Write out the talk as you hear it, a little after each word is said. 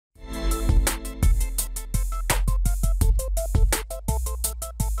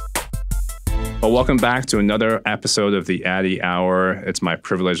Well, welcome back to another episode of the Addy Hour. It's my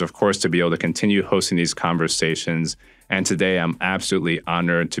privilege, of course, to be able to continue hosting these conversations. And today I'm absolutely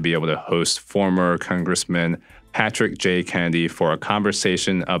honored to be able to host former Congressman Patrick J. Kennedy for a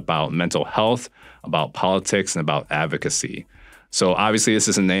conversation about mental health, about politics, and about advocacy. So obviously, this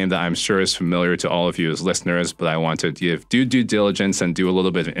is a name that I'm sure is familiar to all of you as listeners, but I want to give due diligence and do a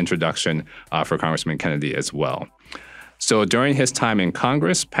little bit of introduction for Congressman Kennedy as well. So during his time in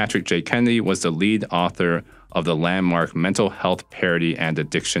Congress, Patrick J. Kennedy was the lead author of the landmark Mental Health Parity and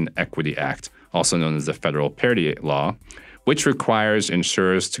Addiction Equity Act, also known as the Federal Parity Law, which requires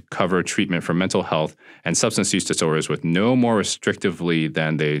insurers to cover treatment for mental health and substance use disorders with no more restrictively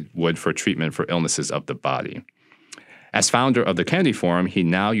than they would for treatment for illnesses of the body. As founder of the Kennedy Forum, he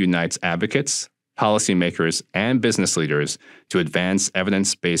now unites advocates, policymakers, and business leaders to advance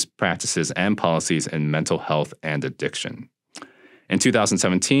evidence-based practices and policies in mental health and addiction. In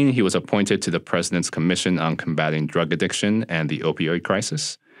 2017, he was appointed to the President's Commission on Combating Drug Addiction and the Opioid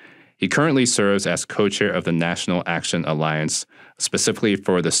Crisis. He currently serves as co-chair of the National Action Alliance, specifically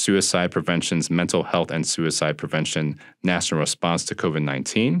for the Suicide Prevention's Mental Health and Suicide Prevention National Response to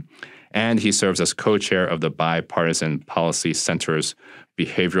COVID-19, and he serves as co-chair of the Bipartisan Policy Center's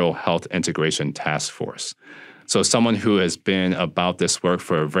Behavioral Health Integration Task Force. So someone who has been about this work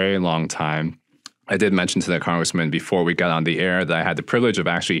for a very long time. I did mention to the congressman before we got on the air that I had the privilege of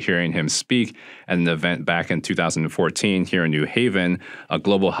actually hearing him speak at an event back in 2014 here in New Haven, a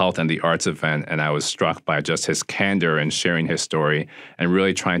global health and the arts event, and I was struck by just his candor in sharing his story and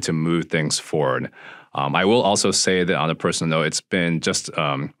really trying to move things forward. I will also say that on a personal note, it's been just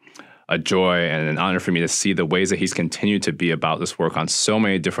a joy and an honor for me to see the ways that he's continued to be about this work on so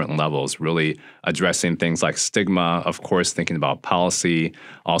many different levels, really addressing things like stigma, of course, thinking about policy,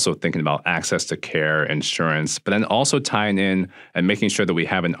 also thinking about access to care, insurance, but then also tying in and making sure that we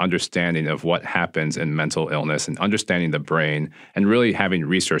have an understanding of what happens in mental illness and understanding the brain and really having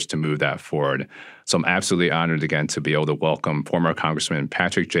research to move that forward. So I'm absolutely honored again to be able to welcome former Congressman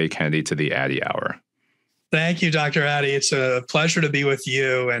Patrick J. Kennedy to the Addy Hour. Thank you, Dr. Addy. It's a pleasure to be with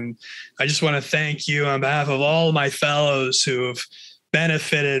you. And I just want to thank you on behalf of all my fellows who have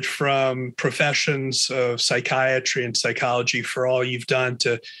benefited from professions of psychiatry and psychology for all you've done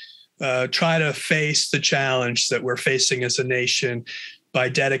to try to face the challenge that we're facing as a nation by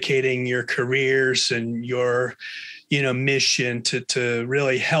dedicating your careers and your mission to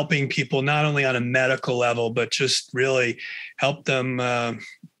really helping people, not only on a medical level, but just really help them,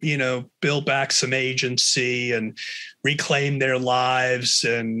 build back some agency and reclaim their lives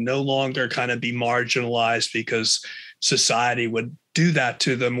and no longer kind of be marginalized because society would do that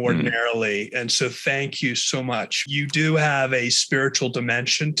to them ordinarily. And so thank you so much. You do have a spiritual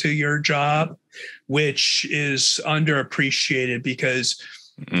dimension to your job, which is underappreciated because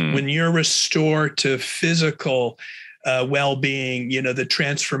when you're restored to physical well-being, the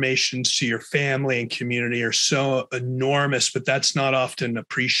transformations to your family and community are so enormous, but that's not often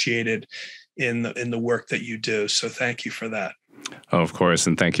appreciated in the work that you do. So thank you for that. Oh, of course.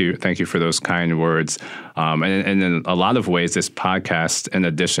 And thank you for those kind words. And in a lot of ways, this podcast, in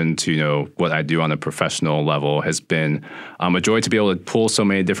addition to, what I do on a professional level, has been a joy to be able to pull so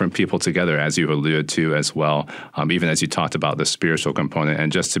many different people together, as you alluded to as well, even as you talked about the spiritual component,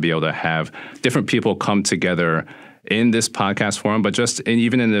 and just to be able to have different people come together in this podcast forum, but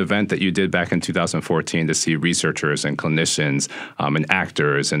even in the event that you did back in 2014 to see researchers and clinicians and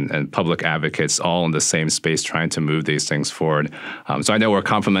actors and public advocates all in the same space trying to move these things forward. So I know we're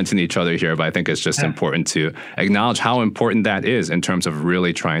complimenting each other here, but I think it's just important to acknowledge how important that is in terms of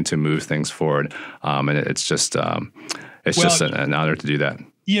really trying to move things forward. And it's just an honor to do that.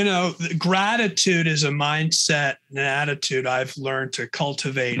 Gratitude is a mindset and an attitude I've learned to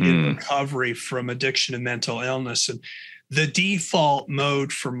cultivate in recovery from addiction and mental illness. And the default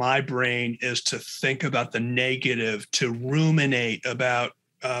mode for my brain is to think about the negative, to ruminate about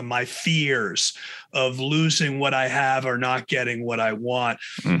my fears of losing what I have or not getting what I want.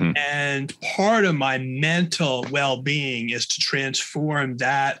 And part of my mental well-being is to transform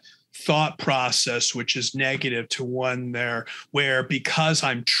that thought process, which is negative, to one where, because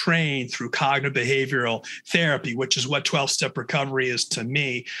I'm trained through cognitive behavioral therapy, which is what 12-step recovery is to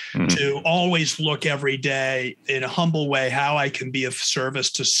me, to always look every day in a humble way how I can be of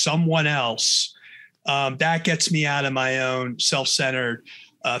service to someone else. That gets me out of my own self-centered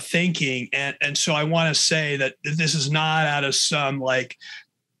thinking. And so I want to say that this is not out of some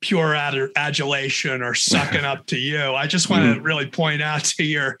pure adulation or sucking up to you. I just want to really point out to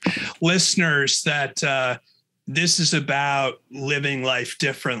your listeners that this is about living life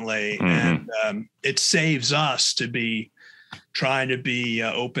differently. And it saves us to be trying to be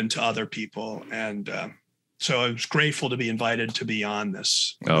open to other people. And so I was grateful to be invited to be on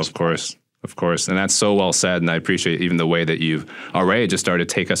this. Oh, of course. Of course. And that's so well said. And I appreciate even the way that you've already just started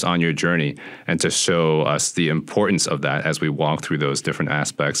to take us on your journey and to show us the importance of that as we walk through those different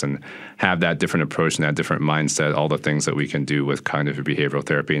aspects and have that different approach and that different mindset, all the things that we can do with cognitive behavioral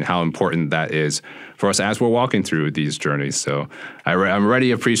therapy and how important that is for us as we're walking through these journeys. So I'm already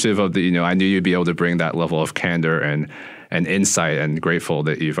appreciative of I knew you'd be able to bring that level of candor and insight, and grateful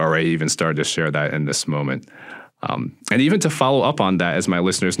that you've already even started to share that in this moment. And even to follow up on that, as my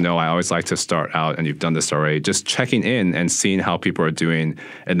listeners know, I always like to start out, and you've done this already, just checking in and seeing how people are doing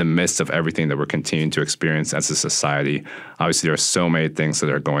in the midst of everything that we're continuing to experience as a society. Obviously, there are so many things that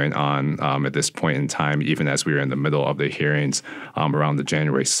are going on at this point in time, even as we are in the middle of the hearings around the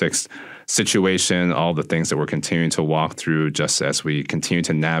January 6th situation, all the things that we're continuing to walk through just as we continue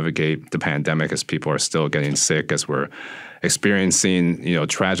to navigate the pandemic, as people are still getting sick, as we're experiencing,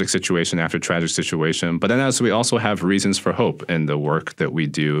 tragic situation after tragic situation. But then as we also have reasons for hope in the work that we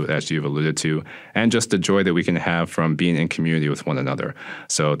do, as you've alluded to, and just the joy that we can have from being in community with one another.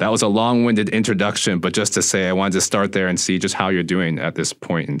 So that was a long-winded introduction, but just to say, I wanted to start there and see just how you're doing at this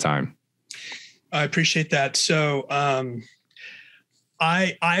point in time. I appreciate that. So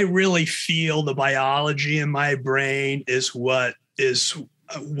I really feel the biology in my brain is what is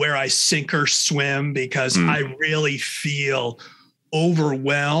where I sink or swim, because I really feel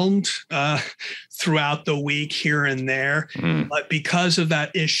overwhelmed throughout the week here and there. But because of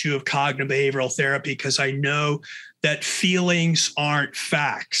that issue of cognitive behavioral therapy, because I know that feelings aren't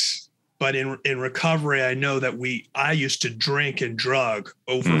facts, but in recovery, I know that I used to drink and drug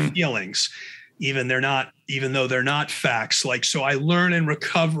over feelings, even though they're not facts. So I learn in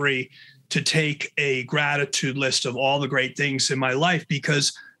recovery to take a gratitude list of all the great things in my life,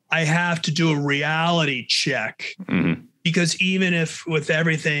 because I have to do a reality check. Because even if with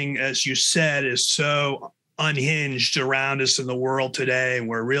everything, as you said, is so unhinged around us in the world today, and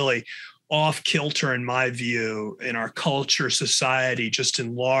we're really off kilter, in my view, in our culture, society, just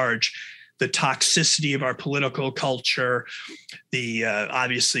in large, the toxicity of our political culture, the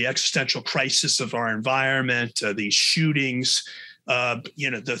obviously existential crisis of our environment, these shootings,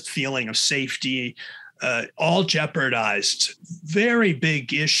 the feeling of safety, all jeopardized. Very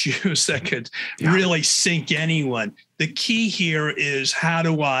big issues that could really sink anyone. The key here is, how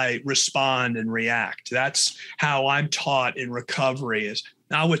do I respond and react? That's how I'm taught in recovery, is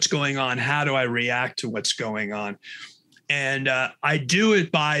not what's going on, how do I react to what's going on? And I do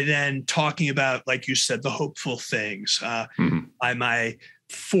it by then talking about, like you said, the hopeful things. My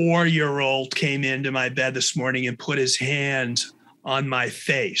 4-year-old came into my bed this morning and put his hand on my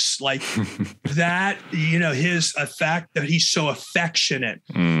face, like that, the fact that he's so affectionate.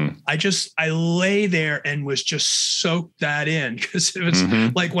 I lay there and was just soaked that in, because it was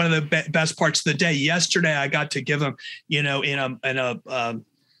like one of the best parts of the day. Yesterday, I got to give him, in a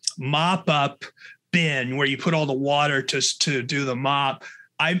mop up bin where you put all the water to do the mop.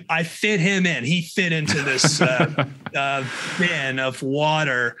 I fit him in. He fit into this bin of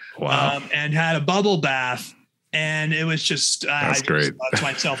water. Wow. And had a bubble bath. And it was just, That's great. thought to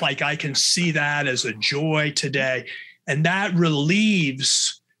myself, I can see that as a joy today. And that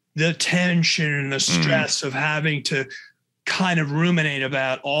relieves the tension and the stress of having to kind of ruminate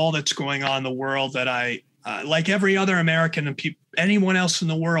about all that's going on in the world, that I, like every other American and anyone else in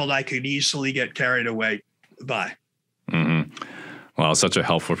the world, I could easily get carried away by. Well, such a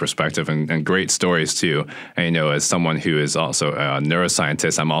helpful perspective and great stories too. And, as someone who is also a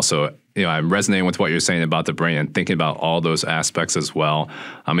neuroscientist, I'm also, I'm resonating with what you're saying about the brain and thinking about all those aspects as well.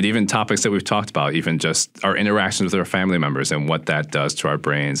 And even topics that we've talked about, even just our interactions with our family members and what that does to our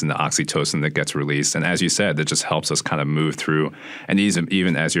brains and the oxytocin that gets released. And as you said, that just helps us kind of move through. And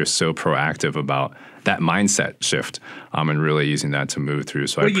even as you're so proactive about that mindset shift and really using that to move through.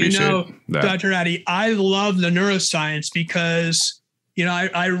 So I appreciate that. Dr. Addy, I love the neuroscience because,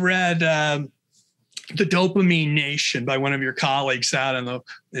 I read The Dopamine Nation by one of your colleagues out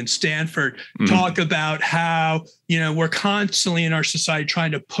in Stanford, talk about how, we're constantly in our society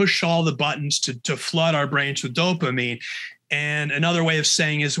trying to push all the buttons to flood our brains with dopamine. And another way of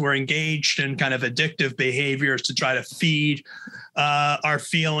saying is we're engaged in kind of addictive behaviors to try to feed our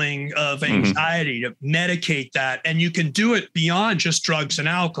feeling of anxiety, to medicate that. And you can do it beyond just drugs and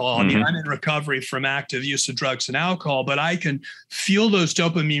alcohol. I mean, I'm in recovery from active use of drugs and alcohol, but I can feel those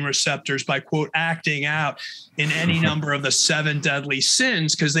dopamine receptors by, quote, acting out in any number of the 7 deadly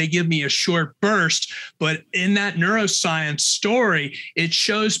sins, because they give me a short burst. But in that neuroscience story, it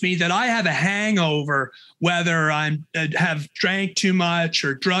shows me that I have a hangover, whether I have drank too much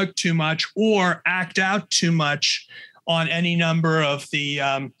or drugged too much or act out too much on any number of the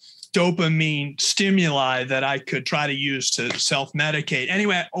dopamine stimuli that I could try to use to self-medicate.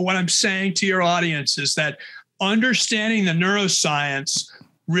 Anyway, what I'm saying to your audience is that understanding the neuroscience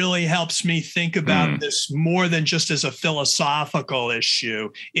really helps me think about this more than just as a philosophical issue.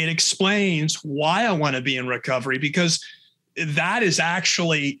 It explains why I want to be in recovery, because that is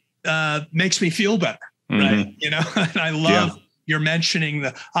actually makes me feel better, right? You know, and I love you're mentioning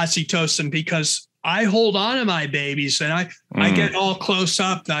the oxytocin, because I hold on to my babies and I get all close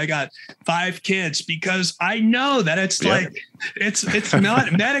up. I got 5 kids because I know that it's like, it's not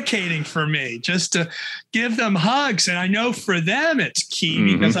medicating for me just to give them hugs. And I know for them it's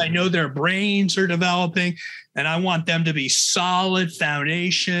key because I know their brains are developing and I want them to be solid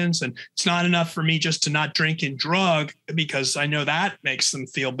foundations. And it's not enough for me just to not drink and drug because I know that makes them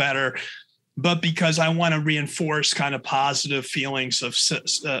feel better, but because I want to reinforce kind of positive feelings of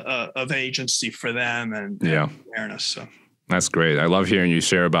agency for them and awareness. So that's great. I love hearing you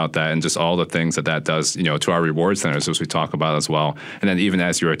share about that and just all the things that does, you know, to our reward centers, as we talk about as well. And then even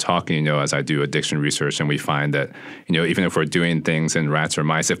as you were talking, you know, as I do addiction research, and we find that, you know, even if we're doing things in rats or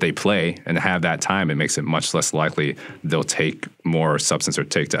mice, if they play and have that time, it makes it much less likely they'll take more substance or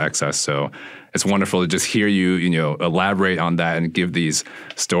take to excess. So it's wonderful to just hear you, you know, elaborate on that and give these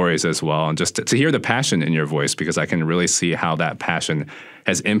stories as well. And just to hear the passion in your voice, because I can really see how that passion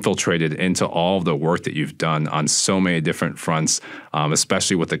has infiltrated into all of the work that you've done on so many different fronts,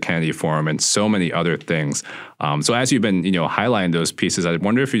 especially with the Kennedy Forum and so many other things. So as you've been, you know, highlighting those pieces, I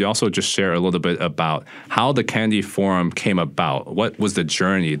wonder if you'd also just share a little bit about how the Kennedy Forum came about. What was the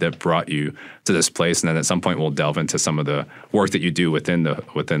journey that brought you to this place? And then at some point we'll delve into some of the work that you do within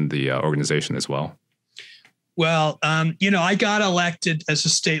the organization as well. Well, you know, I got elected as a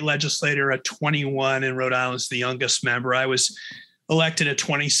state legislator at 21 in Rhode Island as the youngest member. I was elected at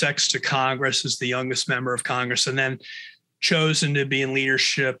 26 to Congress as the youngest member of Congress, and then chosen to be in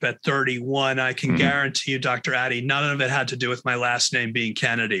leadership at 31. I can guarantee you, Dr. Addy, none of it had to do with my last name being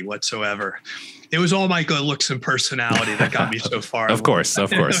Kennedy whatsoever. It was all my good looks and personality that got me so far. Of course.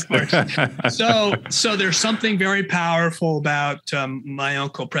 So there's something very powerful about my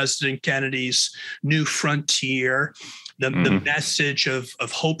uncle, President Kennedy's New Frontier, the message of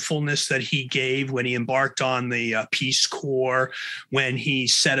hopefulness that he gave when he embarked on the Peace Corps, when he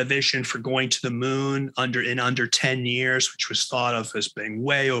set a vision for going to the moon in under 10 years, which was thought of as being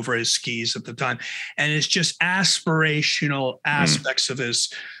way over his skis at the time. And it's just aspirational aspects of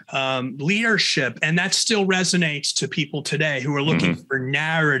his leadership. And that still resonates to people today who are looking for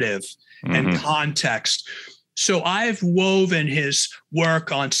narrative and context. So I've woven his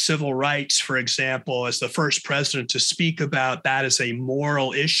work on civil rights, for example, as the first president to speak about that as a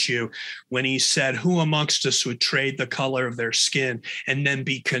moral issue, when he said, "Who amongst us would trade the color of their skin and then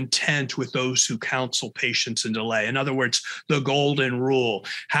be content with those who counsel patience and delay?" In other words, the golden rule.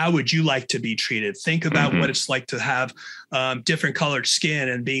 How would you like to be treated? Think about what it's like to have different colored skin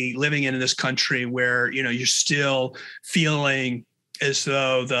and be living in this country where, you know, you're still feeling as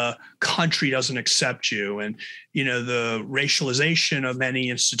though the country doesn't accept you, and, you know, the racialization of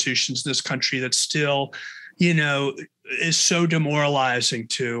many institutions in this country that still, you know, is so demoralizing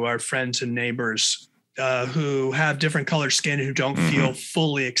to our friends and neighbors who have different colored skin, who don't feel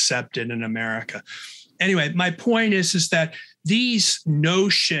fully accepted in America. Anyway, my point is that these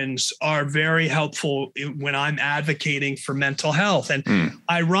notions are very helpful when I'm advocating for mental health. And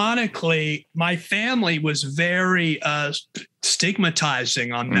ironically, my family was very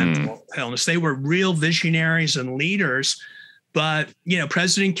stigmatizing on mental illness. They were real visionaries and leaders. But, you know,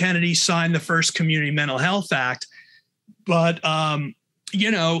 President Kennedy signed the first Community Mental Health Act. But,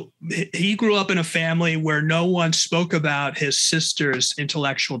 you know, he grew up in a family where no one spoke about his sister's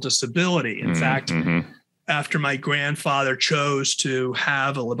intellectual disability. In fact, after my grandfather chose to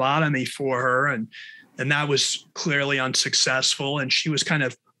have a lobotomy for her, and that was clearly unsuccessful, and she was kind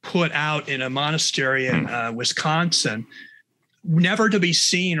of put out in a monastery in Wisconsin, never to be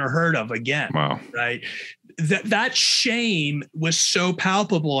seen or heard of again. Wow. Right. That shame was so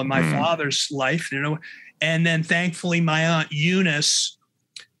palpable in my father's life, you know, and then thankfully my Aunt Eunice,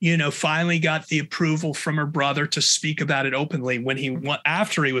 you know, finally got the approval from her brother to speak about it openly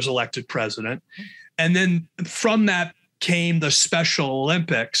after he was elected president. And then from that came the Special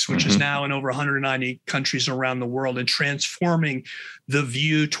Olympics, which is now in over 190 countries around the world, and transforming the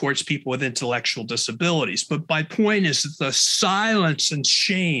view towards people with intellectual disabilities. But my point is that the silence and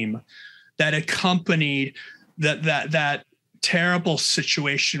shame that accompanied that terrible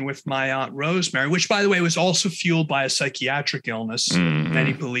situation with my Aunt Rosemary, which, by the way, was also fueled by a psychiatric illness. Mm-hmm.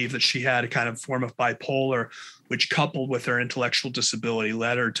 Many believe that she had a kind of form of bipolar, which, coupled with her intellectual disability,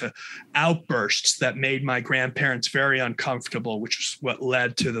 led her to outbursts that made my grandparents very uncomfortable, which is what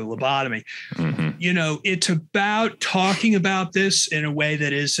led to the lobotomy. Mm-hmm. You know, it's about talking about this in a way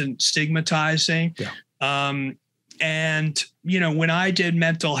that isn't stigmatizing. Yeah. And, you know, when I did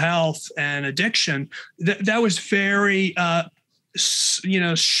mental health and addiction, that was very,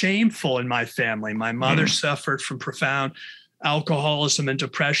 shameful in my family. My mother suffered from profound alcoholism and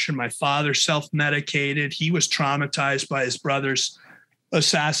depression. My father self-medicated. He was traumatized by his brother's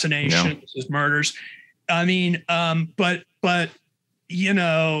assassination, his murders. I mean, but you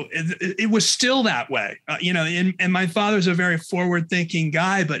know, it was still that way, and my father's a very forward-thinking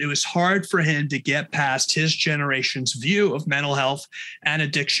guy, but it was hard for him to get past his generation's view of mental health and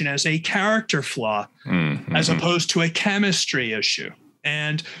addiction as a character flaw, as opposed to a chemistry issue.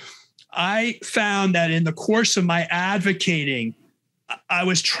 And I found that in the course of my advocating, I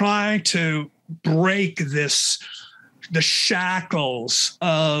was trying to break the shackles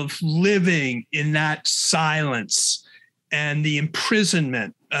of living in that silence and the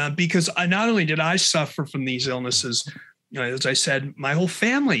imprisonment, because not only did I suffer from these illnesses, as I said, my whole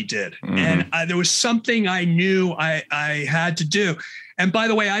family did. And there was something I knew I had to do. And by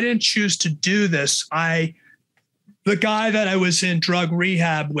the way, I didn't choose to do this. The guy that I was in drug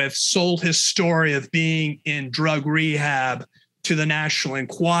rehab with sold his story of being in drug rehab to the National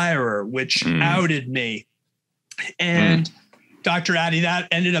Enquirer, which outed me. And Dr. Addy, that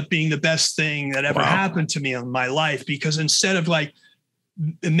ended up being the best thing that ever happened to me in my life, because instead of like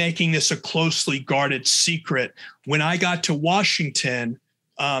making this a closely guarded secret, when I got to Washington,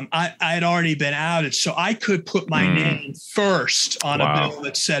 I had already been outed. So I could put my name first on a bill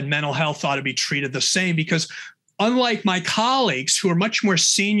that said mental health ought to be treated the same, because unlike my colleagues who are much more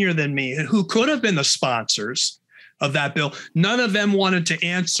senior than me, who could have been the sponsors of that bill, none of them wanted to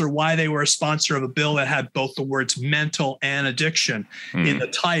answer why they were a sponsor of a bill that had both the words mental and addiction in the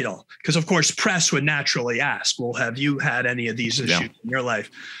title. Because, of course, press would naturally ask, well, have you had any of these issues in your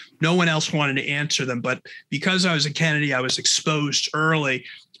life? No one else wanted to answer them. But because I was a Kennedy, I was exposed early.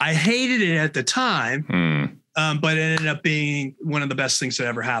 I hated it at the time, but it ended up being one of the best things that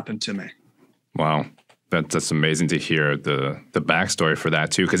ever happened to me. Wow. That's amazing to hear the backstory for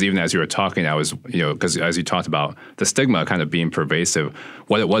that too. Because even as you were talking, I was, because as you talked about the stigma kind of being pervasive,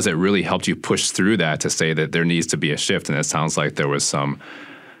 what it was that really helped you push through that to say that there needs to be a shift. And it sounds like there was some,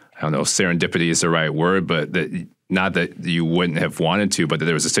 I don't know, serendipity is the right word, but that not that you wouldn't have wanted to, but that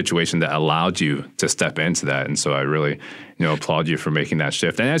there was a situation that allowed you to step into that. And so I really, applaud you for making that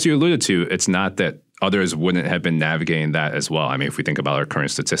shift. And as you alluded to, it's not that others wouldn't have been navigating that as well. I mean, if we think about our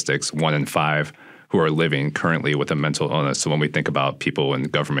current statistics, 1 in 5 who are living currently with a mental illness. So when we think about people in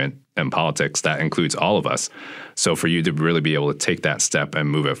government and politics, that includes all of us. So for you to really be able to take that step and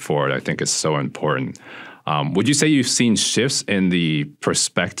move it forward, I think is so important. Would you say you've seen shifts in the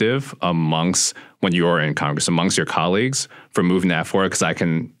perspective amongst, when you're in Congress, amongst your colleagues for moving that forward? Because I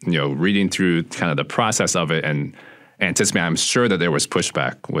can, reading through kind of the process of it and anticipating, I'm sure that there was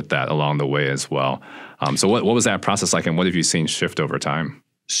pushback with that along the way as well. So what was that process like, and what have you seen shift over time?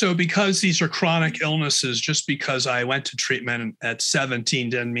 So because these are chronic illnesses, just because I went to treatment at 17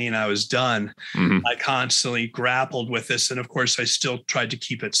 didn't mean I was done. I constantly grappled with this. And of course, I still tried to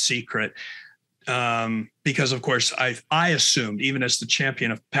keep it secret. Because of course I assumed, even as the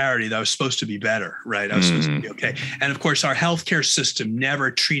champion of parity, that I was supposed to be better, right? I was supposed to be okay. And of course, our healthcare system never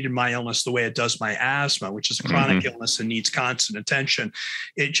treated my illness the way it does my asthma, which is a chronic illness and needs constant attention.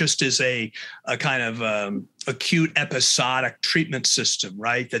 It just is a kind of acute episodic treatment system,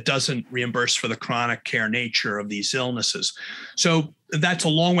 right? That doesn't reimburse for the chronic care nature of these illnesses. So that's a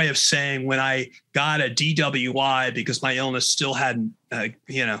long way of saying when I got a DWI because my illness still hadn't,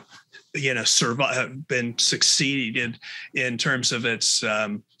 been succeeded in terms of its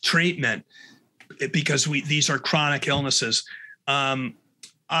treatment, because these are chronic illnesses.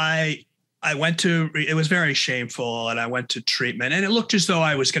 I went to, it was very shameful, and I went to treatment, and it looked as though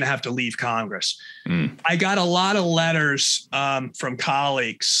I was going to have to leave Congress. I got a lot of letters from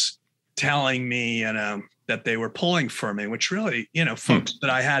colleagues telling me, that they were pulling for me, which really, folks that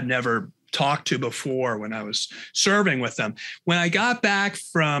I had never talked to before when I was serving with them. When I got back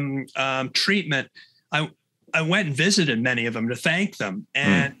from treatment, I went and visited many of them to thank them.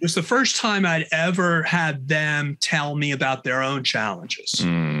 And it was the first time I'd ever had them tell me about their own challenges.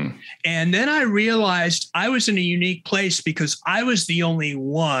 And then I realized I was in a unique place because I was the only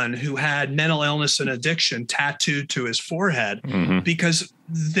one who had mental illness and addiction tattooed to his forehead, because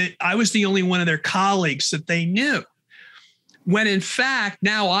I was the only one of their colleagues that they knew. when in fact,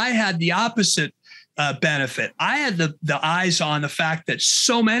 now I had the opposite benefit. I had the eyes on the fact that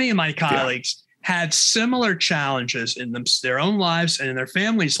so many of my colleagues had similar challenges in their own lives and in their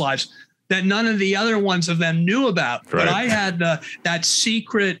families' lives that none of the other ones of them knew about. Right. But I had that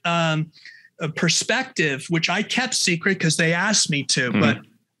secret perspective, which I kept secret because they asked me to.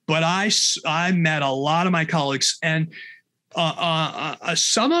 But I met a lot of my colleagues, and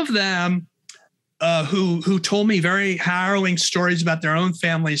some of them who told me very harrowing stories about their own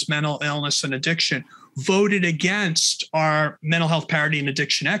family's mental illness and addiction voted against our Mental Health Parity and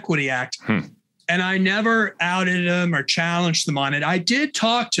Addiction Equity Act. And I never outed them or challenged them on it. I did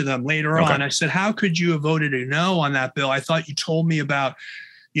talk to them later on. I said, how could you have voted a no on that bill? I thought you told me about,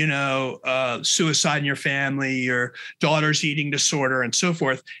 suicide in your family, your daughter's eating disorder, and so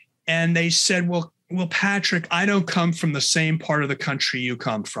forth. And they said, well, Patrick, I don't come from the same part of the country you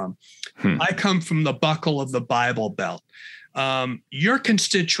come from. I come from the buckle of the Bible Belt. Your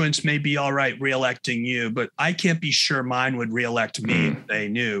constituents may be all right reelecting you, but I can't be sure mine would reelect me if they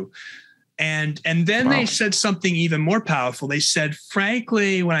knew. And then they said something even more powerful. They said,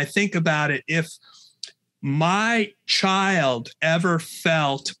 frankly, when I think about it, if my child ever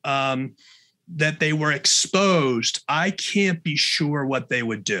felt that they were exposed, I can't be sure what they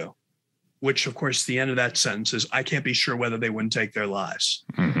would do. Which, of course, the end of that sentence is, I can't be sure whether they wouldn't take their lives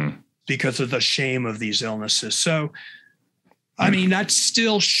because of the shame of these illnesses. So, I mean, that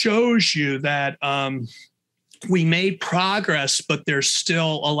still shows you that we made progress, but there's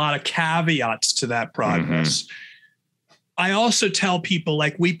still a lot of caveats to that progress. I also tell people,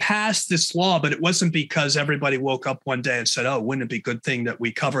 like, we passed this law, but it wasn't because everybody woke up one day and said, oh, wouldn't it be a good thing that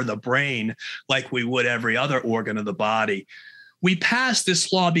we cover the brain like we would every other organ of the body? We passed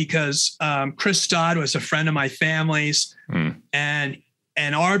this law because Chris Dodd was a friend of my family's, and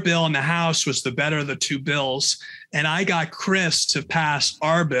our bill in the House was the better of the two bills. And I got Chris to pass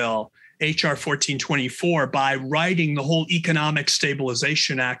our bill, HR 1424, by writing the whole Economic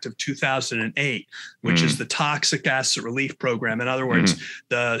Stabilization Act of 2008, which is the toxic asset relief program. In other words,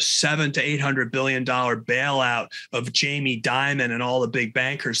 the $700 to $800 billion bailout of Jamie Dimon and all the big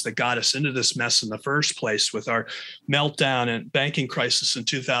bankers that got us into this mess in the first place with our meltdown and banking crisis in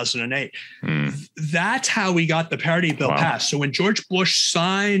 2008. That's how we got the parity bill passed. So when George Bush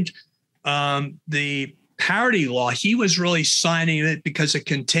signed the parity law, he was really signing it because it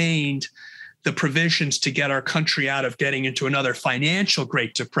contained the provisions to get our country out of getting into another financial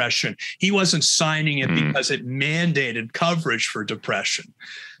Great Depression. He wasn't signing it because it mandated coverage for depression.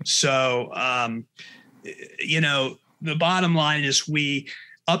 So, the bottom line is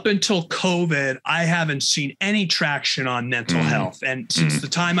up until COVID, I haven't seen any traction on mental health. And since the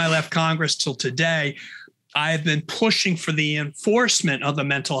time I left Congress till today, I have been pushing for the enforcement of the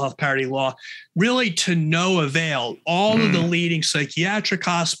mental health parity law, really to no avail. All of the leading psychiatric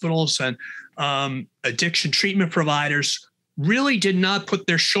hospitals and addiction treatment providers really did not put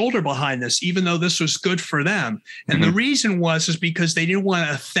their shoulder behind this, even though this was good for them. And the reason is because they didn't want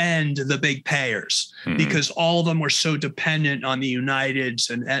to offend the big payers, because all of them were so dependent on the Uniteds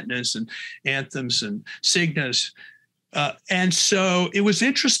and Aetnas and Anthems and Cignas. And so it was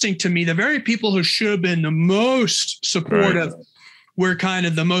interesting to me, the very people who should have been the most supportive were kind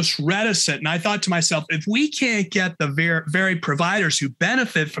of the most reticent. And I thought to myself, if we can't get the very providers who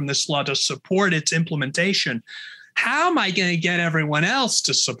benefit from this law to support its implementation, how am I going to get everyone else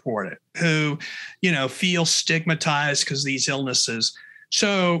to support it who, feel stigmatized because of these illnesses?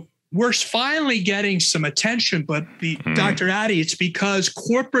 So we're finally getting some attention, but Dr. Addy, it's because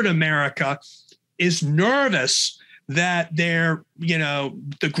corporate America is nervous that the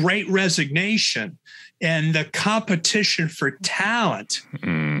great resignation and the competition for talent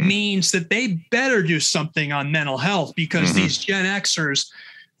means that they better do something on mental health, because these Gen Xers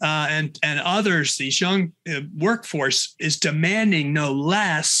and others, these young workforce is demanding no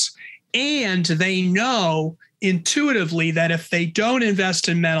less. And they know intuitively that if they don't invest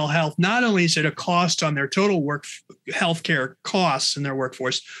in mental health, not only is it a cost on their total healthcare costs in their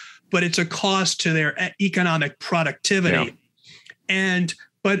workforce, but it's a cost to their economic productivity.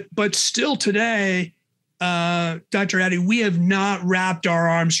 But still today, Dr. Addy, we have not wrapped our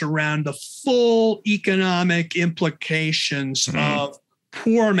arms around the full economic implications of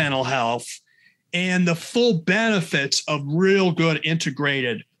poor mental health and the full benefits of real good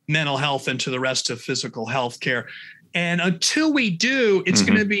integrated mental health into the rest of physical health care. And until we do, it's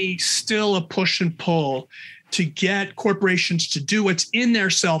going to be still a push and pull to get corporations to do what's in their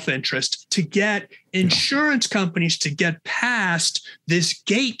self-interest, to get insurance companies to get past this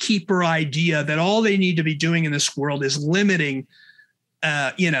gatekeeper idea that all they need to be doing in this world is limiting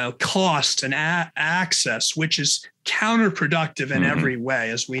cost and access, which is counterproductive in every way,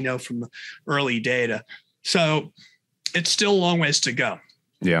 as we know from the early data. So it's still a long ways to go.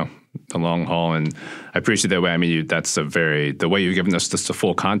 Yeah, the long haul. And I appreciate that way. I mean, that's the way you've given us just the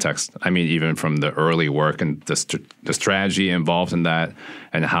full context. I mean, even from the early work and the strategy involved in that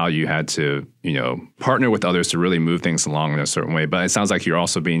and how you had to, partner with others to really move things along in a certain way. But it sounds like you're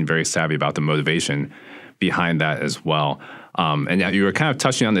also being very savvy about the motivation behind that as well. And you were kind of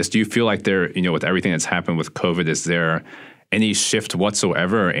touching on this. Do you feel like with everything that's happened with COVID, is there any shift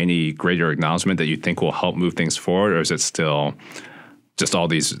whatsoever or any greater acknowledgement that you think will help move things forward? Or is it still just all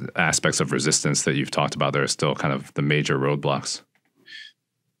these aspects of resistance that you've talked about that are still kind of the major roadblocks?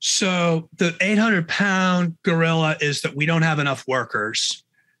 So the 800-pound gorilla is that we don't have enough workers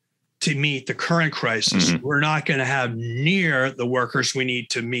to meet the current crisis. We're not going to have near the workers we need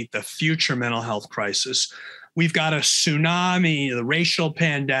to meet the future mental health crisis. We've got a tsunami, the racial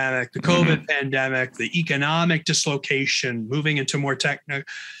pandemic, the COVID pandemic, the economic dislocation, moving into more technical,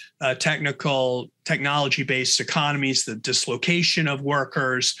 technology-based economies, the dislocation of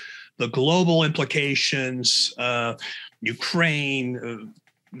workers, the global implications, Ukraine,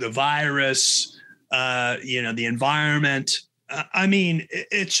 the virus, the environment. I mean,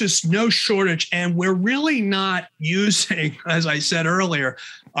 it's just no shortage. And we're really not using, as I said earlier,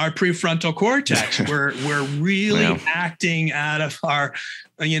 our prefrontal cortex. We're really acting out of our,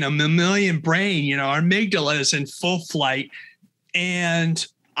 mammalian brain. Our amygdala is in full flight. And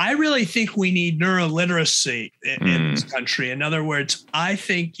I really think we need neuroliteracy in this country. In other words, I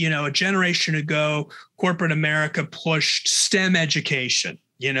think, a generation ago, corporate America pushed STEM education.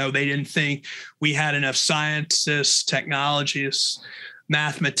 They didn't think we had enough scientists, technologists,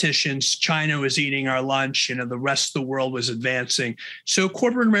 mathematicians. China was eating our lunch. The rest of the world was advancing. So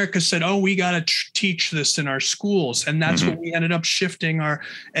corporate America said, oh, we got to teach this in our schools. And that's what we ended up shifting our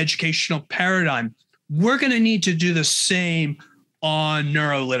educational paradigm. We're going to need to do the same on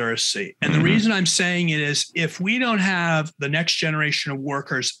neuroliteracy. And the reason I'm saying it is if we don't have the next generation of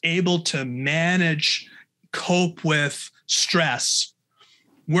workers able to manage, cope with stress,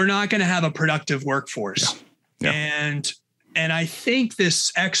 we're not going to have a productive workforce. Yeah. And I think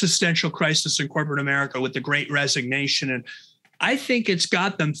this existential crisis in corporate America with the Great Resignation, and I think it's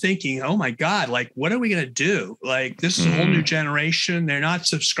got them thinking, oh my God, like, what are we going to do? Like, this is a whole new generation. They're not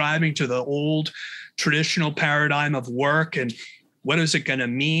subscribing to the old traditional paradigm of work. And what is it going to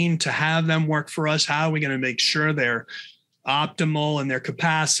mean to have them work for us? How are we going to make sure they're optimal in their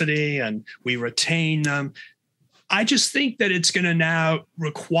capacity and we retain them? I just think that it's going to now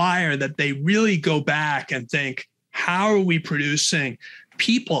require that they really go back and think, how are we producing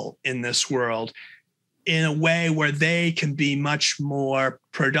people in this world in a way where they can be much more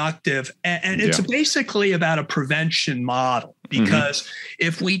productive? And it's basically about a prevention model, because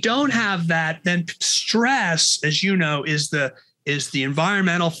if we don't have that, then stress, as you know, is the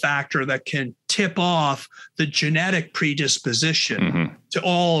environmental factor that can tip off the genetic predisposition to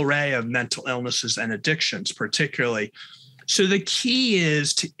all array of mental illnesses and addictions, particularly. So the key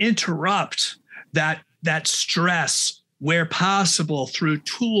is to interrupt that stress where possible through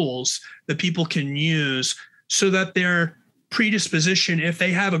tools that people can use so that their predisposition, if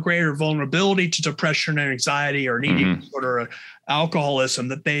they have a greater vulnerability to depression and anxiety or an eating disorder or alcoholism,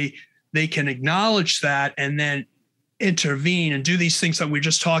 that they can acknowledge that and then intervene and do these things that we're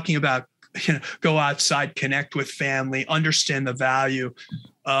just talking about, go outside, connect with family, understand the value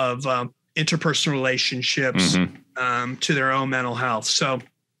of interpersonal relationships to their own mental health. So,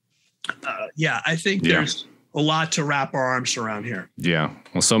 I think there's a lot to wrap our arms around here. Yeah.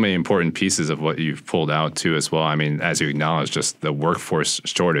 Well, so many important pieces of what you've pulled out too as well. I mean, as you acknowledge, just the workforce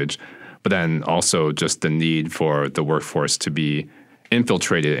shortage, but then also just the need for the workforce to be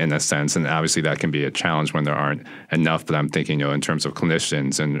infiltrated in a sense. And obviously that can be a challenge when there aren't enough. But I'm thinking, in terms of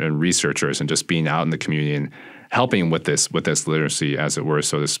clinicians and researchers and just being out in the community and helping with this literacy, as it were,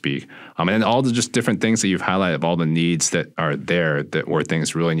 so to speak. And all the just different things that you've highlighted of all the needs that are there where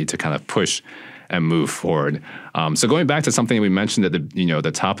things really need to kind of push and move forward. So going back to something we mentioned at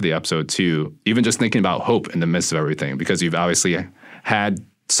the top of the episode too, even just thinking about hope in the midst of everything, because you've obviously had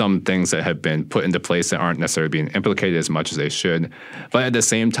some things that have been put into place that aren't necessarily being implicated as much as they should. But at the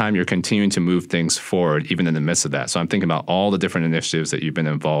same time, you're continuing to move things forward, even in the midst of that. So I'm thinking about all the different initiatives that you've been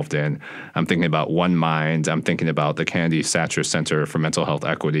involved in. I'm thinking about One Mind. I'm thinking about the Kennedy Satcher Center for Mental Health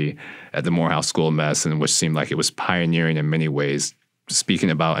Equity at the Morehouse School of Medicine, which seemed like it was pioneering in many ways, speaking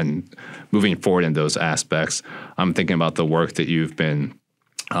about and moving forward in those aspects. I'm thinking about the work that you've been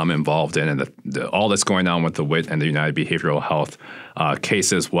involved in and all that's going on with the WIT and the United Behavioral Health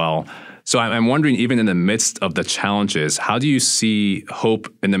case as well. So I'm wondering, even in the midst of the challenges, how do you see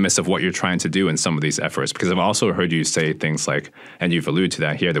hope in the midst of what you're trying to do in some of these efforts? Because I've also heard you say things like, and you've alluded to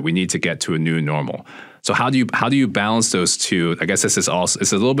that here, that we need to get to a new normal. So how do you balance those two? I guess it's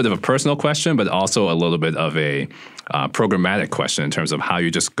a little bit of a personal question, but also a little bit of a programmatic question in terms of how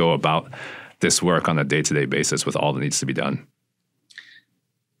you just go about this work on a day-to-day basis with all that needs to be done.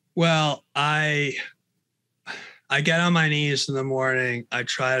 Well, I get on my knees in the morning. I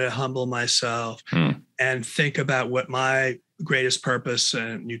try to humble myself and think about what my greatest purpose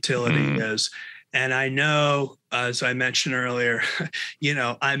and utility is. And I know, as I mentioned earlier,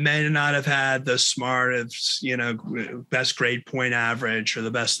 I may not have had the smartest, best grade point average or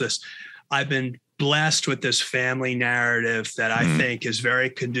the best this. I've been blessed with this family narrative that I think is very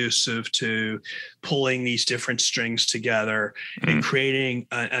conducive to pulling these different strings together and creating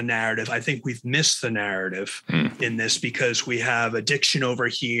a narrative. I think we've missed the narrative in this because we have addiction over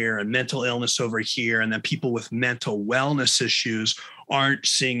here and mental illness over here, and then people with mental wellness issues aren't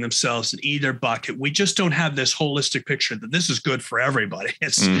seeing themselves in either bucket. We just don't have this holistic picture that this is good for everybody.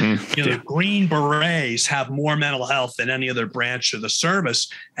 It's, the Green Berets have more mental health than any other branch of the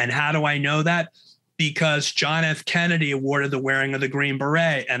service. And how do I know that? Because John F. Kennedy awarded the wearing of the Green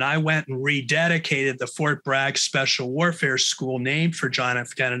Beret, and I went and rededicated the Fort Bragg Special Warfare School named for John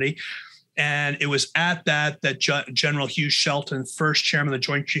F. Kennedy. And it was at that General Hugh Shelton, first chairman of the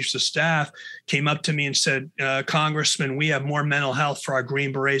Joint Chiefs of Staff, came up to me and said, Congressman, we have more mental health for our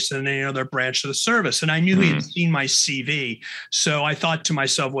Green Berets than any other branch of the service. And I knew he had seen my CV. So I thought to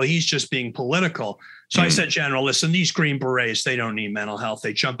myself, well, he's just being political. So I said, General, listen, these Green Berets, they don't need mental health.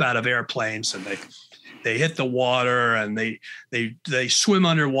 They jump out of airplanes and they hit the water and they swim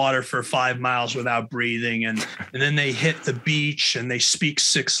underwater for 5 miles without breathing. And then they hit the beach and they speak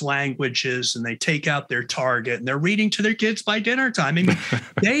 6 languages and they take out their target and they're reading to their kids by dinner time. I mean,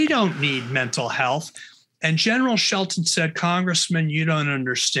 they don't need mental health. And General Shelton said, Congressman, you don't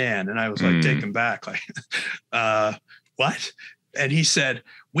understand. And I was like taken back, like, what? And he said,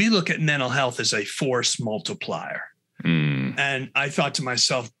 we look at mental health as a force multiplier. And I thought to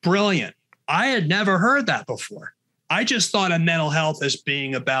myself, brilliant. I had never heard that before. I just thought of mental health as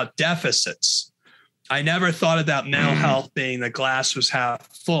being about deficits. I never thought about mental health being the glass was half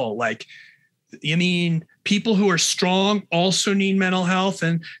full. Like, you mean people who are strong also need mental health?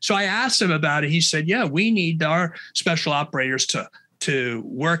 And so I asked him about it. He said, yeah, we need our special operators to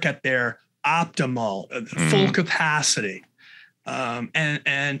work at their optimal, full capacity.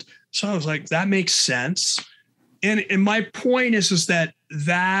 And so I was like, that makes sense. And my point is that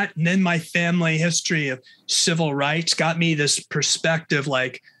and then my family history of civil rights got me this perspective.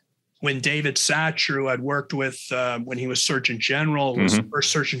 Like when David Satcher, who I'd worked with when he was Surgeon General, was the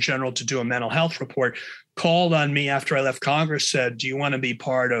first Surgeon General to do a mental health report, called on me after I left Congress, said, do you want to be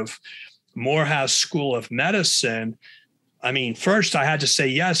part of Morehouse School of Medicine? I mean, first I had to say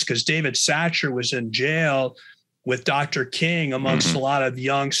yes, because David Satcher was in jail with Dr. King amongst a lot of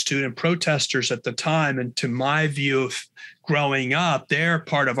young student protesters at the time. And to my view of growing up, they're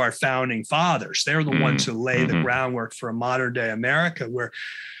part of our founding fathers. They're the ones who lay the groundwork for a modern day America, where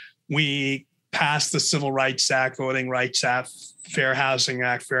we passed the Civil Rights Act, Voting Rights Act, Fair Housing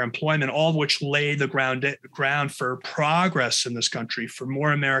Act, Fair Employment, all of which laid the ground for progress in this country, for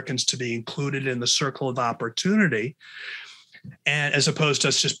more Americans to be included in the circle of opportunity. And as opposed to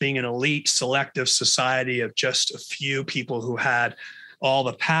us just being an elite selective society of just a few people who had all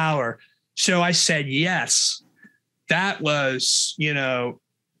the power. So I said, yes. That was,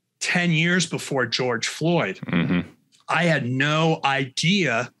 10 years before George Floyd. I had no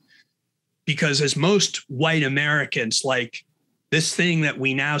idea, because as most white Americans, like this thing that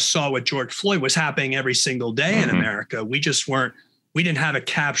we now saw with George Floyd was happening every single day in America. We didn't have it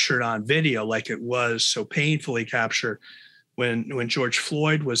captured on video like it was so painfully captured when George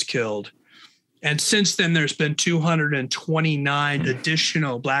Floyd was killed. And since then, there's been 229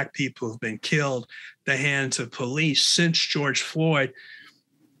 additional Black people who've been killed at the hands of police since George Floyd.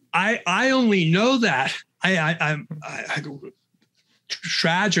 I only know that, I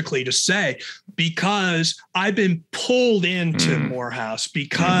tragically to say, because I've been pulled into Morehouse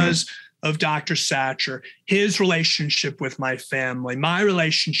because of Dr. Satcher, his relationship with my family, my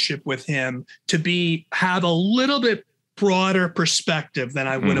relationship with him, to have a little bit broader perspective than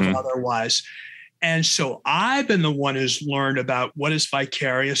I would have otherwise. And so I've been the one who's learned about what is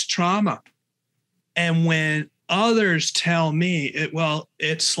vicarious trauma. And when others tell me,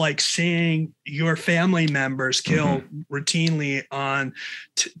 it's like seeing your family members killed routinely on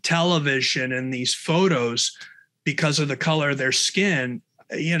television and these photos because of the color of their skin.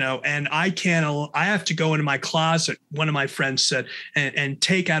 and I have to go into my closet, one of my friends said, and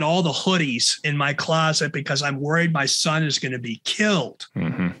take out all the hoodies in my closet because I'm worried my son is going to be killed.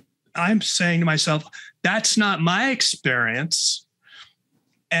 Mm-hmm. I'm saying to myself, that's not my experience.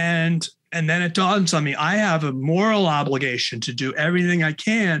 And then it dawns on me, I have a moral obligation to do everything I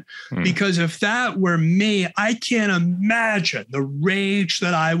can, because if that were me, I can't imagine the rage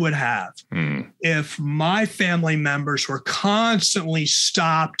that I would have if my family members were constantly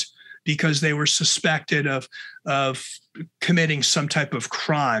stopped because they were suspected of committing some type of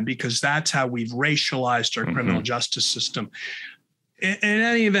crime, because that's how we've racialized our criminal justice system. In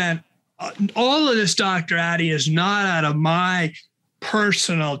any event, all of this, Dr. Addy, is not out of my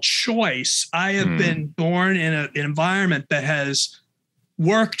personal choice. I have been born in an environment that has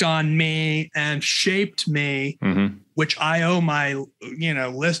worked on me and shaped me, which I owe my,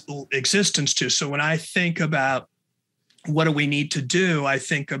 existence to. So when I think about what do we need to do, I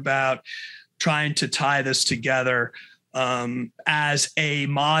think about trying to tie this together as a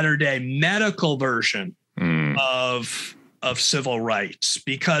modern day medical version of civil rights.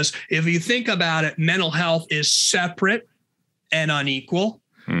 Because if you think about it, mental health is separate and unequal.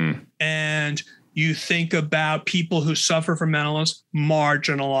 And you think about people who suffer from mental illness,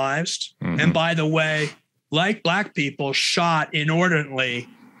 marginalized. And by the way, like Black people, shot inordinately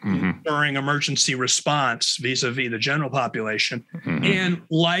during emergency response vis-a-vis the general population. And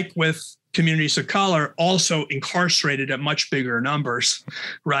like with communities of color, also incarcerated at much bigger numbers,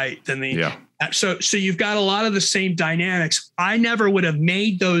 right? Than the So you've got a lot of the same dynamics. I never would have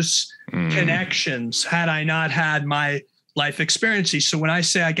made those connections had I not had my life experiences. So when I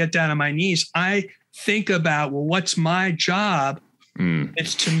say I get down on my knees, I think about, well, what's my job?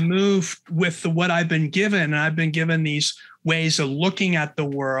 It's to move with what I've been given. And I've been given these ways of looking at the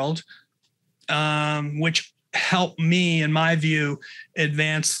world, which help me, in my view,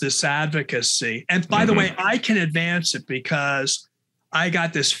 advance this advocacy. And by the way, I can advance it because I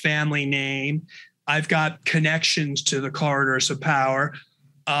got this family name. I've got connections to the corridors of power.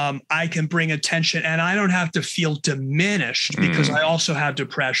 I can bring attention, and I don't have to feel diminished because I also have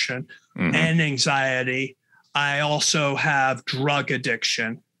depression and anxiety. I also have drug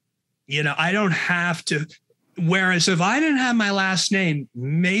addiction. I don't have to. Whereas if I didn't have my last name,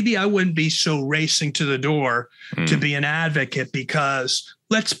 maybe I wouldn't be so racing to the door to be an advocate, because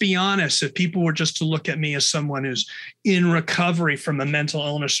let's be honest, if people were just to look at me as someone who's in recovery from a mental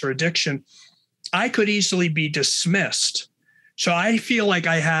illness or addiction, I could easily be dismissed. So I feel like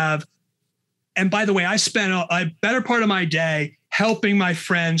I have, and by the way, I spent a better part of my day helping my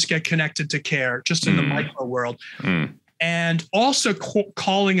friends get connected to care, just in the micro world. And also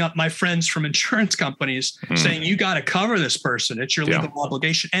calling up my friends from insurance companies saying, you got to cover this person. It's your legal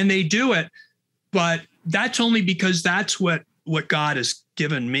obligation. And they do it. But that's only because that's what God has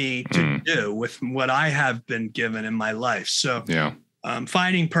given me to do with what I have been given in my life. So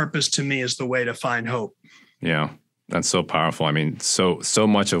finding purpose to me is the way to find hope. Yeah. That's so powerful. I mean, so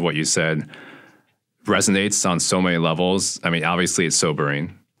much of what you said resonates on so many levels. I mean, obviously it's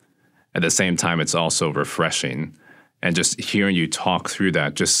sobering. At the same time, it's also refreshing. And just hearing you talk through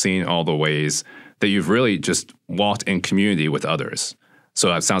that, just seeing all the ways that you've really just walked in community with others.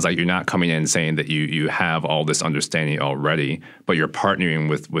 So it sounds like you're not coming in saying that you have all this understanding already, but you're partnering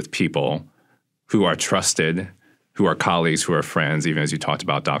with people who are trusted, who are colleagues, who are friends, even as you talked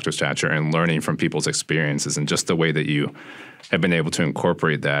about Dr. Stature, and learning from people's experiences, and just the way that you have been able to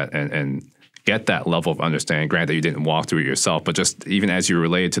incorporate that and get that level of understanding. Granted, you didn't walk through it yourself, but just even as you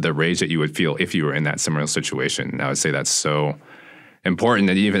related to the rage that you would feel if you were in that similar situation, I would say that's so important.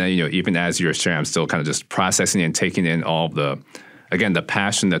 And even as you're sharing, I'm still kind of just processing and taking in all the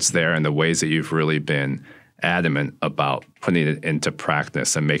passion that's there and the ways that you've really been adamant about putting it into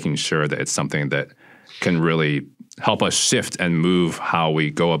practice and making sure that it's something that can really help us shift and move how we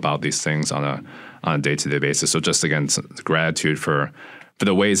go about these things on a day-to-day basis. So just again, gratitude for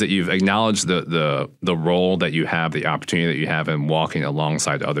the ways that you've acknowledged the role that you have, the opportunity that you have in walking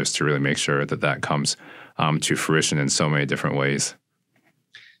alongside others to really make sure that comes to fruition in so many different ways.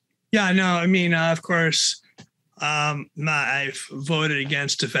 Yeah, no, I mean, of course, I've voted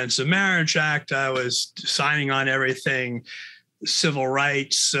against Defense of Marriage Act. I was signing on everything civil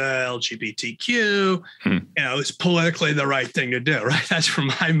rights, LGBTQ. It's politically the right thing to do, right? That's from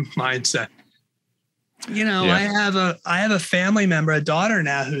my mindset. I have a family member, a daughter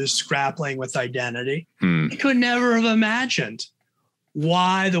now, who's grappling with identity. I could never have imagined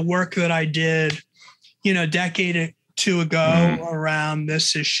why the work that I did, a decade or two ago around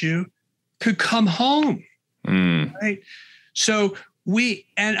this issue could come home. Right. So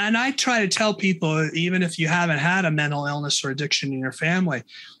and I try to tell people, even if you haven't had a mental illness or addiction in your family,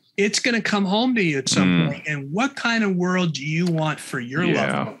 it's going to come home to you at some point. And what kind of world do you want for your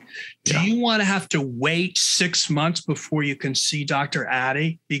loved one? Do you want to have to wait 6 months before you can see Dr.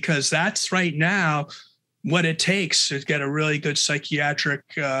 Addy? Because that's right now what it takes to get a really good psychiatric,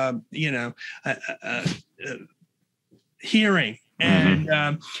 hearing. And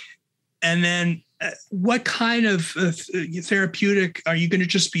then what kind of therapeutic are you going to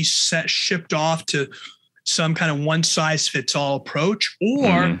just be shipped off to some kind of one size fits all approach?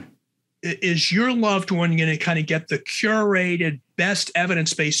 Or is your loved one going to kind of get the curated best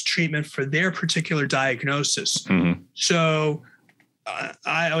evidence-based treatment for their particular diagnosis? So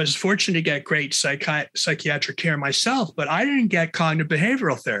I was fortunate to get great psychiatric care myself, but I didn't get cognitive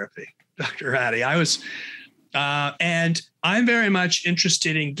behavioral therapy, Dr. Addy. And I'm very much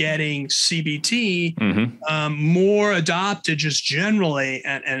interested in getting CBT more adopted just generally,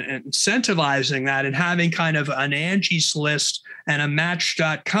 and incentivizing that, and having kind of an Angie's List and a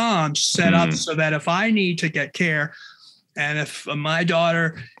Match.com set up so that if I need to get care, and if my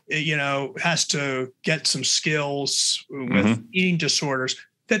daughter, has to get some skills with eating disorders,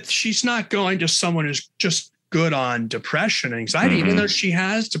 that she's not going to someone who's just good on depression and anxiety, even though she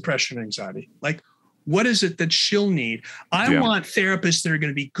has depression and anxiety. Like, what is it that she'll need? I want therapists that are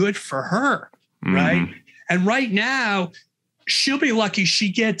going to be good for her, right? And right now, she'll be lucky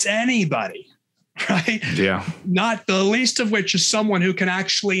she gets anybody, right? Yeah. Not the least of which is someone who can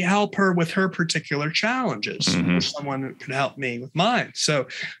actually help her with her particular challenges, or someone who can help me with mine. So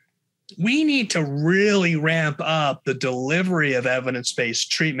we need to really ramp up the delivery of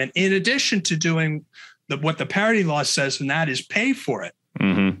evidence-based treatment, in addition to doing what the parity law says, and that is pay for it.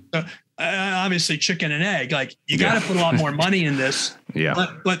 So, obviously chicken and egg, like you got to put a lot more money in this.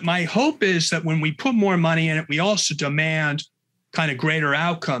 But my hope is that when we put more money in it, we also demand kind of greater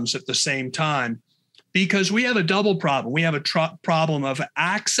outcomes at the same time, because we have a double problem. We have a problem of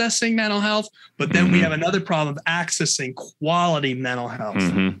accessing mental health, but then we have another problem of accessing quality mental health.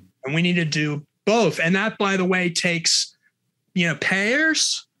 And we need to do both. And that, by the way, takes,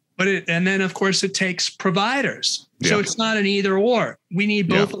 payers, and then of course it takes providers. So it's not an either or. We need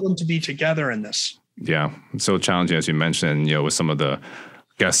both of them to be together in this. Yeah. So challenging, as you mentioned, with some of the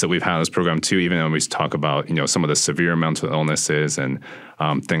guests that we've had on this program too, even when we talk about, some of the severe mental illnesses and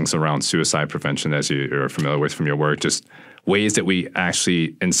things around suicide prevention, as you're familiar with from your work, just ways that we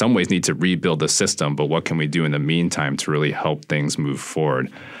actually, in some ways, need to rebuild the system, but what can we do in the meantime to really help things move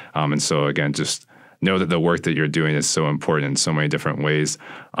forward? And so again, just know that the work that you're doing is so important in so many different ways.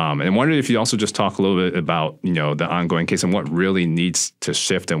 And I wondered if you also just talk a little bit about, the ongoing case and what really needs to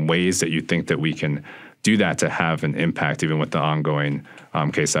shift and ways that you think that we can do that to have an impact, even with the ongoing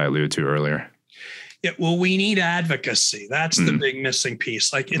case I alluded to earlier. Yeah, well, we need advocacy. That's the big missing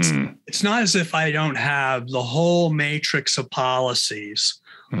piece. Like it's not as if I don't have the whole matrix of policies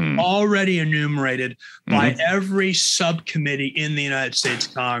already enumerated by every subcommittee in the United States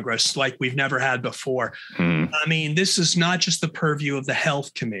Congress, like we've never had before. I mean, this is not just the purview of the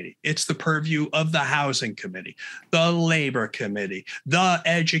Health Committee. It's the purview of the Housing Committee, the Labor Committee, the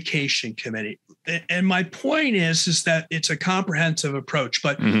Education Committee. And my point is that it's a comprehensive approach,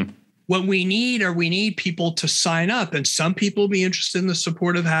 but what we need people to sign up, and some people will be interested in the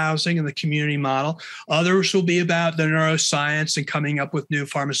supportive housing and the community model. Others will be about the neuroscience and coming up with new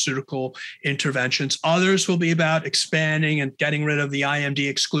pharmaceutical interventions. Others will be about expanding and getting rid of the IMD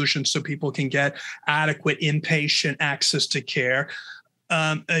exclusion so people can get adequate inpatient access to care.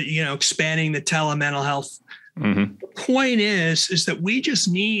 Expanding the telemental health. The point is that we just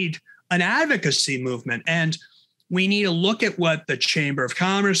need an advocacy movement, and we need to look at what the Chamber of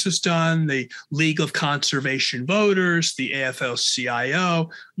Commerce has done, the League of Conservation Voters, the AFL-CIO.